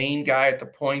being the main guy at the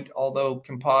point, although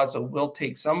Campazzo will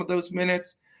take some of those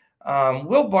minutes.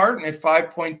 Will Barton at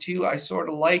 5.2, I sort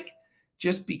of like,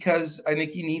 just because I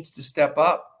think he needs to step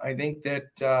up. I think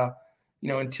that,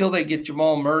 until they get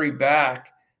Jamal Murray back,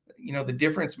 the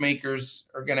difference makers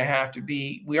are going to have to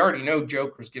be, we already know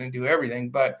Joker's going to do everything,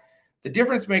 but the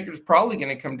difference maker is probably going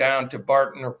to come down to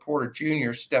Barton or Porter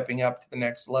Jr. stepping up to the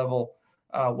next level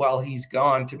while he's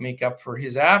gone to make up for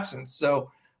his absence.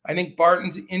 So I think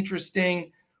Barton's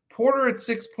interesting. Porter at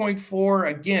 6.4.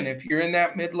 Again, if you're in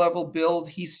that mid-level build,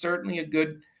 he's certainly a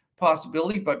good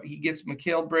possibility, but he gets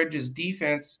Mikal Bridges'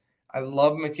 defense. I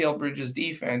love Mikal Bridges'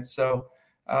 defense. So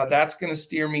that's going to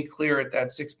steer me clear at that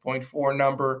 6.4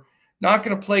 number. Not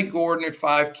going to play Gordon at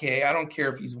 5K. I don't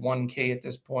care if he's 1K at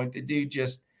this point. The dude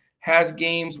just has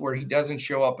games where he doesn't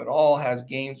show up at all, has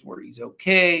games where he's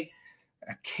okay,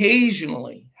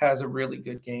 occasionally has a really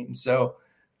good game. So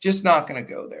just not going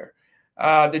to go there.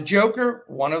 The Joker,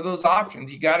 one of those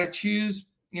options. You got to choose,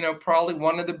 probably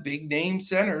one of the big name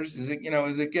centers. Is it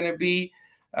going to be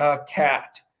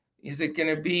Cat? Is it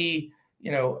going to be,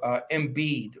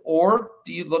 Embiid? Or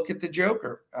do you look at the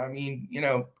Joker? I mean,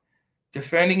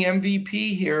 defending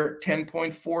MVP here,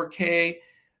 10.4K.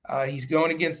 He's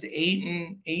going against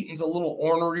Ayton. Ayton's a little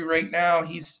ornery right now.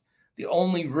 He's the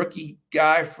only rookie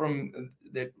guy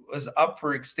that was up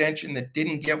for extension that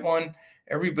didn't get one.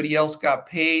 Everybody else got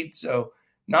paid. So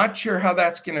not sure how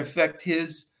that's going to affect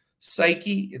his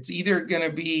psyche. It's either going to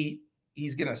be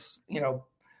he's going to,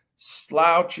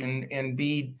 slouch and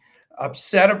be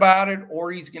upset about it,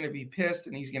 or he's going to be pissed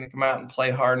and he's going to come out and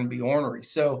play hard and be ornery.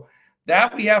 So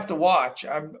that we have to watch.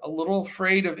 I'm a little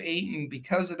afraid of Ayton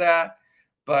because of that.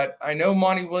 But I know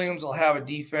Monty Williams will have a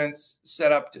defense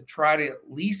set up to try to at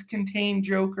least contain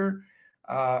Joker.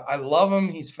 I love him.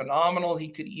 He's phenomenal. He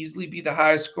could easily be the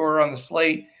highest scorer on the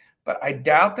slate, but I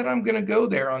doubt that I'm going to go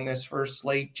there on this first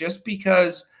slate just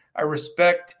because I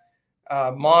respect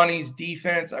Monty's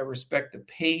defense. I respect the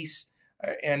pace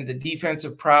and the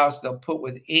defensive prowess they'll put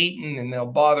with Ayton, and they'll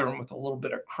bother him with a little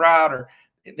bit of Crowder.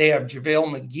 They have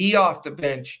JaVale McGee off the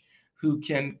bench who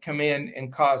can come in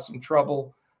and cause some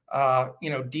trouble.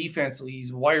 Defensively,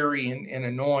 he's wiry and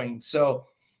annoying. So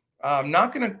I'm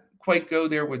not going to quite go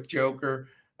there with Joker.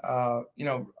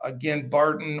 Again,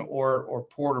 Barton or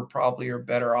Porter probably are a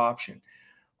better option.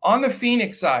 On the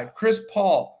Phoenix side, Chris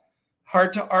Paul,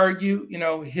 hard to argue,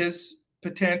 his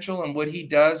potential and what he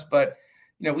does. But,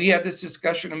 we had this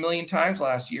discussion a million times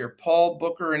last year. Paul,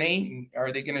 Booker, and Ayton,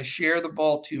 are they going to share the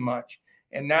ball too much?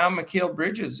 And now Mikal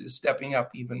Bridges is stepping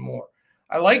up even more.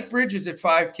 I like Bridges at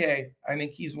 5K. I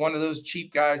think he's one of those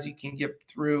cheap guys you can get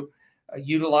through,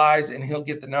 utilize, and he'll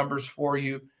get the numbers for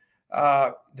you.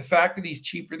 The fact that he's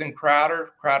cheaper than Crowder's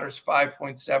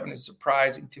 5.7 is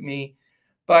surprising to me.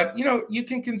 But, you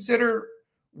can consider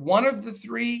one of the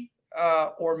three,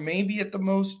 or maybe at the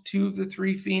most two of the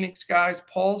three Phoenix guys.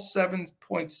 Paul's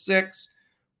 7.6,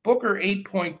 Booker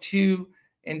 8.2,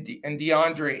 and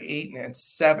DeAndre Ayton at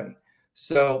 7.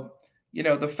 So,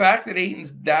 the fact that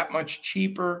Ayton's that much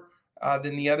cheaper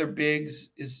than the other bigs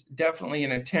is definitely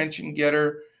an attention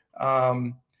getter.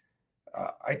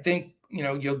 I think,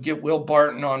 you'll get Will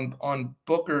Barton on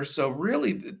Booker. So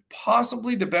really,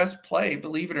 possibly the best play,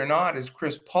 believe it or not, is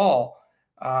Chris Paul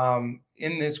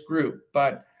in this group.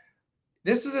 But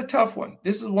this is a tough one.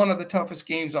 This is one of the toughest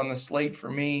games on the slate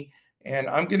for me, and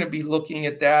I'm going to be looking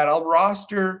at that. I'll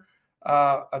roster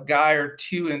a guy or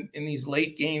two in these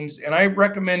late games, and I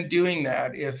recommend doing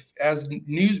that as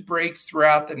news breaks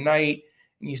throughout the night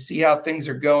and you see how things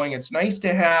are going. It's nice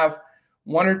to have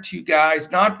one or two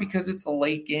guys, not because it's the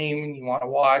late game and you want to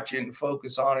watch it and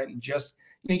focus on it, and just,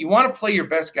 you want to play your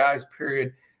best guys,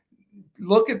 period.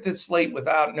 Look at this slate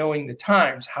without knowing the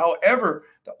times. However,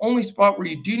 the only spot where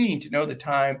you do need to know the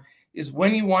time is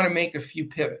when you want to make a few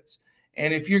pivots.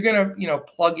 And if you're going to,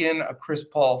 plug in a Chris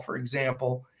Paul, for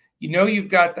example, you've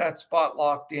got that spot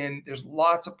locked in. There's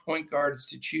lots of point guards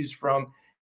to choose from.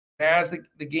 As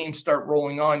the games start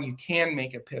rolling on, you can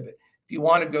make a pivot. If you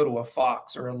want to go to a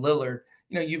Fox or a Lillard,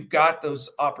 you've got those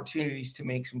opportunities to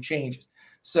make some changes.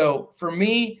 So for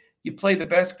me, you play the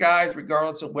best guys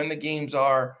regardless of when the games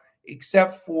are,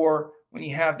 except for when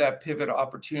you have that pivot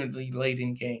opportunity late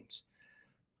in games.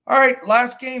 All right,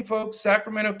 last game, folks.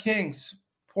 Sacramento Kings,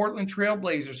 Portland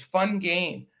Trailblazers. Fun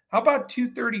game. How about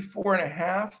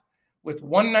 234.5 with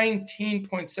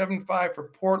 119.75 for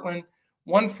Portland,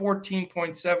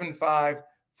 114.75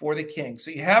 for the Kings.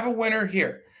 So you have a winner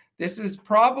here. This is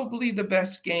probably the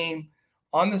best game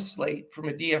on the slate from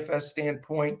a DFS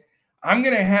standpoint. I'm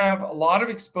going to have a lot of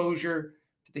exposure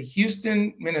to the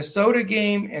Houston-Minnesota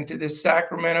game and to this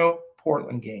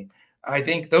Sacramento-Portland game. I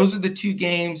think those are the two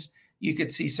games you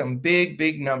could see some big,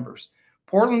 big numbers.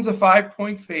 Portland's a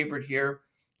 5-point favorite here.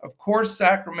 Of course,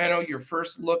 Sacramento, your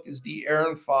first look is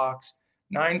De'Aaron Fox,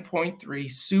 9.3,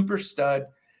 super stud.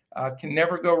 Can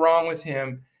never go wrong with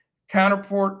him.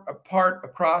 Counterpart apart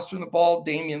across from the ball,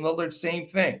 Damian Lillard, same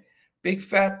thing. Big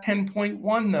fat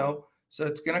 10.1 though, so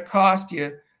it's going to cost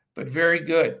you, but very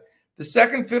good. The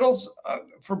second fiddles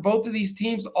for both of these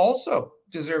teams also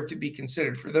deserve to be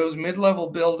considered. For those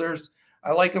mid-level builders,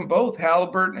 I like them both.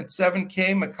 Halliburton at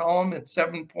 7K, McCollum at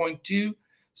 7.2.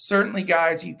 Certainly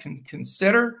guys you can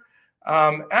consider.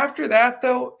 After that,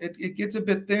 though, it gets a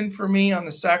bit thin for me on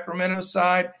the Sacramento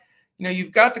side.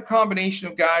 You've got the combination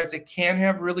of guys that can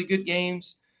have really good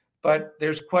games, but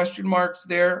there's question marks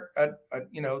there at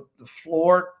the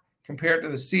floor compared to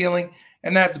the ceiling,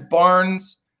 and that's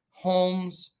Barnes,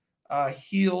 Holmes,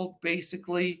 Hield,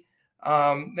 basically.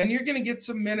 Then you're going to get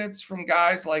some minutes from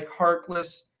guys like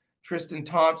Harkless, Tristan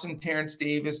Thompson, Terrence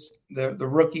Davis, the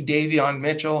rookie Davion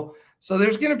Mitchell. So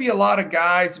there's going to be a lot of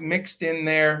guys mixed in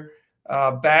there,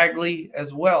 Bagley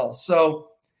as well. So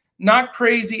not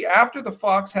crazy. After the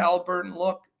Fox Halliburton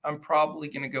look, I'm probably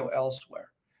going to go elsewhere.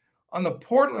 On the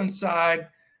Portland side,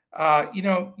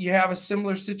 you have a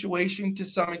similar situation to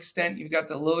some extent. You've got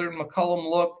the Lillard McCollum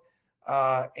look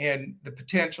and the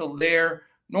potential there.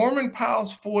 Norman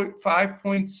Powell's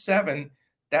 5.7.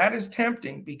 That is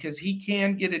tempting because he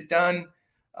can get it done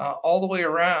all the way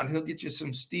around. He'll get you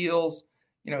some steals.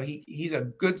 He's a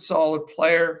good, solid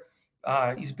player.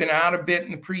 He's been out a bit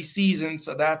in the preseason,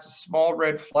 so that's a small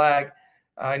red flag.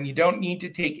 And you don't need to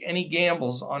take any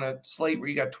gambles on a slate where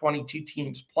you got 22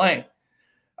 teams playing.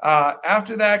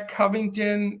 After that,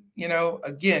 Covington,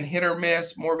 again, hit or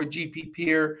miss, more of a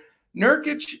GPP'er.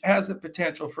 Nurkic has the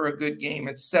potential for a good game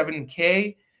at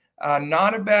 7K.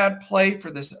 Not a bad play for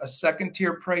a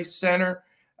second-tier price center.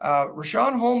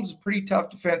 Rashawn Holmes is pretty tough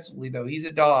defensively, though. He's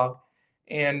a dog.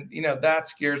 And, that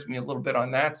scares me a little bit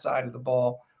on that side of the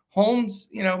ball. Holmes,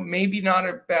 maybe not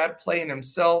a bad play in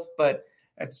himself, but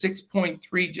at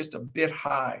 6.3, just a bit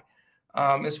high.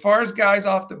 As far as guys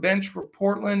off the bench for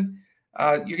Portland,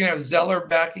 you're going to have Zeller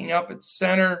backing up at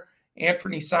center.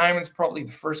 Anthony Simons, probably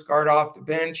the first guard off the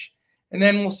bench. And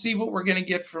then we'll see what we're going to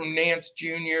get from Nance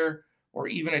Jr. or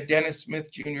even a Dennis Smith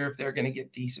Jr. if they're going to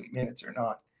get decent minutes or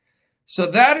not. So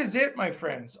that is it, my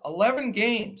friends. 11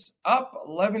 games up,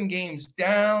 11 games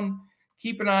down.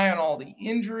 Keep an eye on all the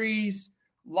injuries.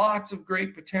 Lots of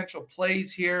great potential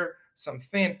plays here. Some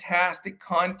fantastic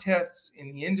contests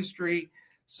in the industry.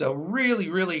 So really,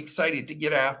 really excited to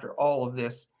get after all of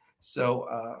this. So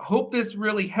hope this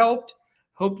really helped.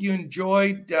 Hope you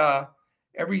enjoyed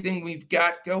everything we've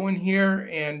got going here,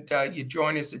 and you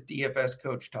join us at DFS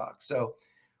Coach Talk. So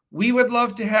we would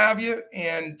love to have you,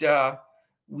 and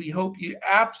We hope you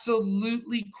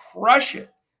absolutely crush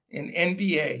it in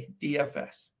NBA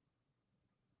DFS.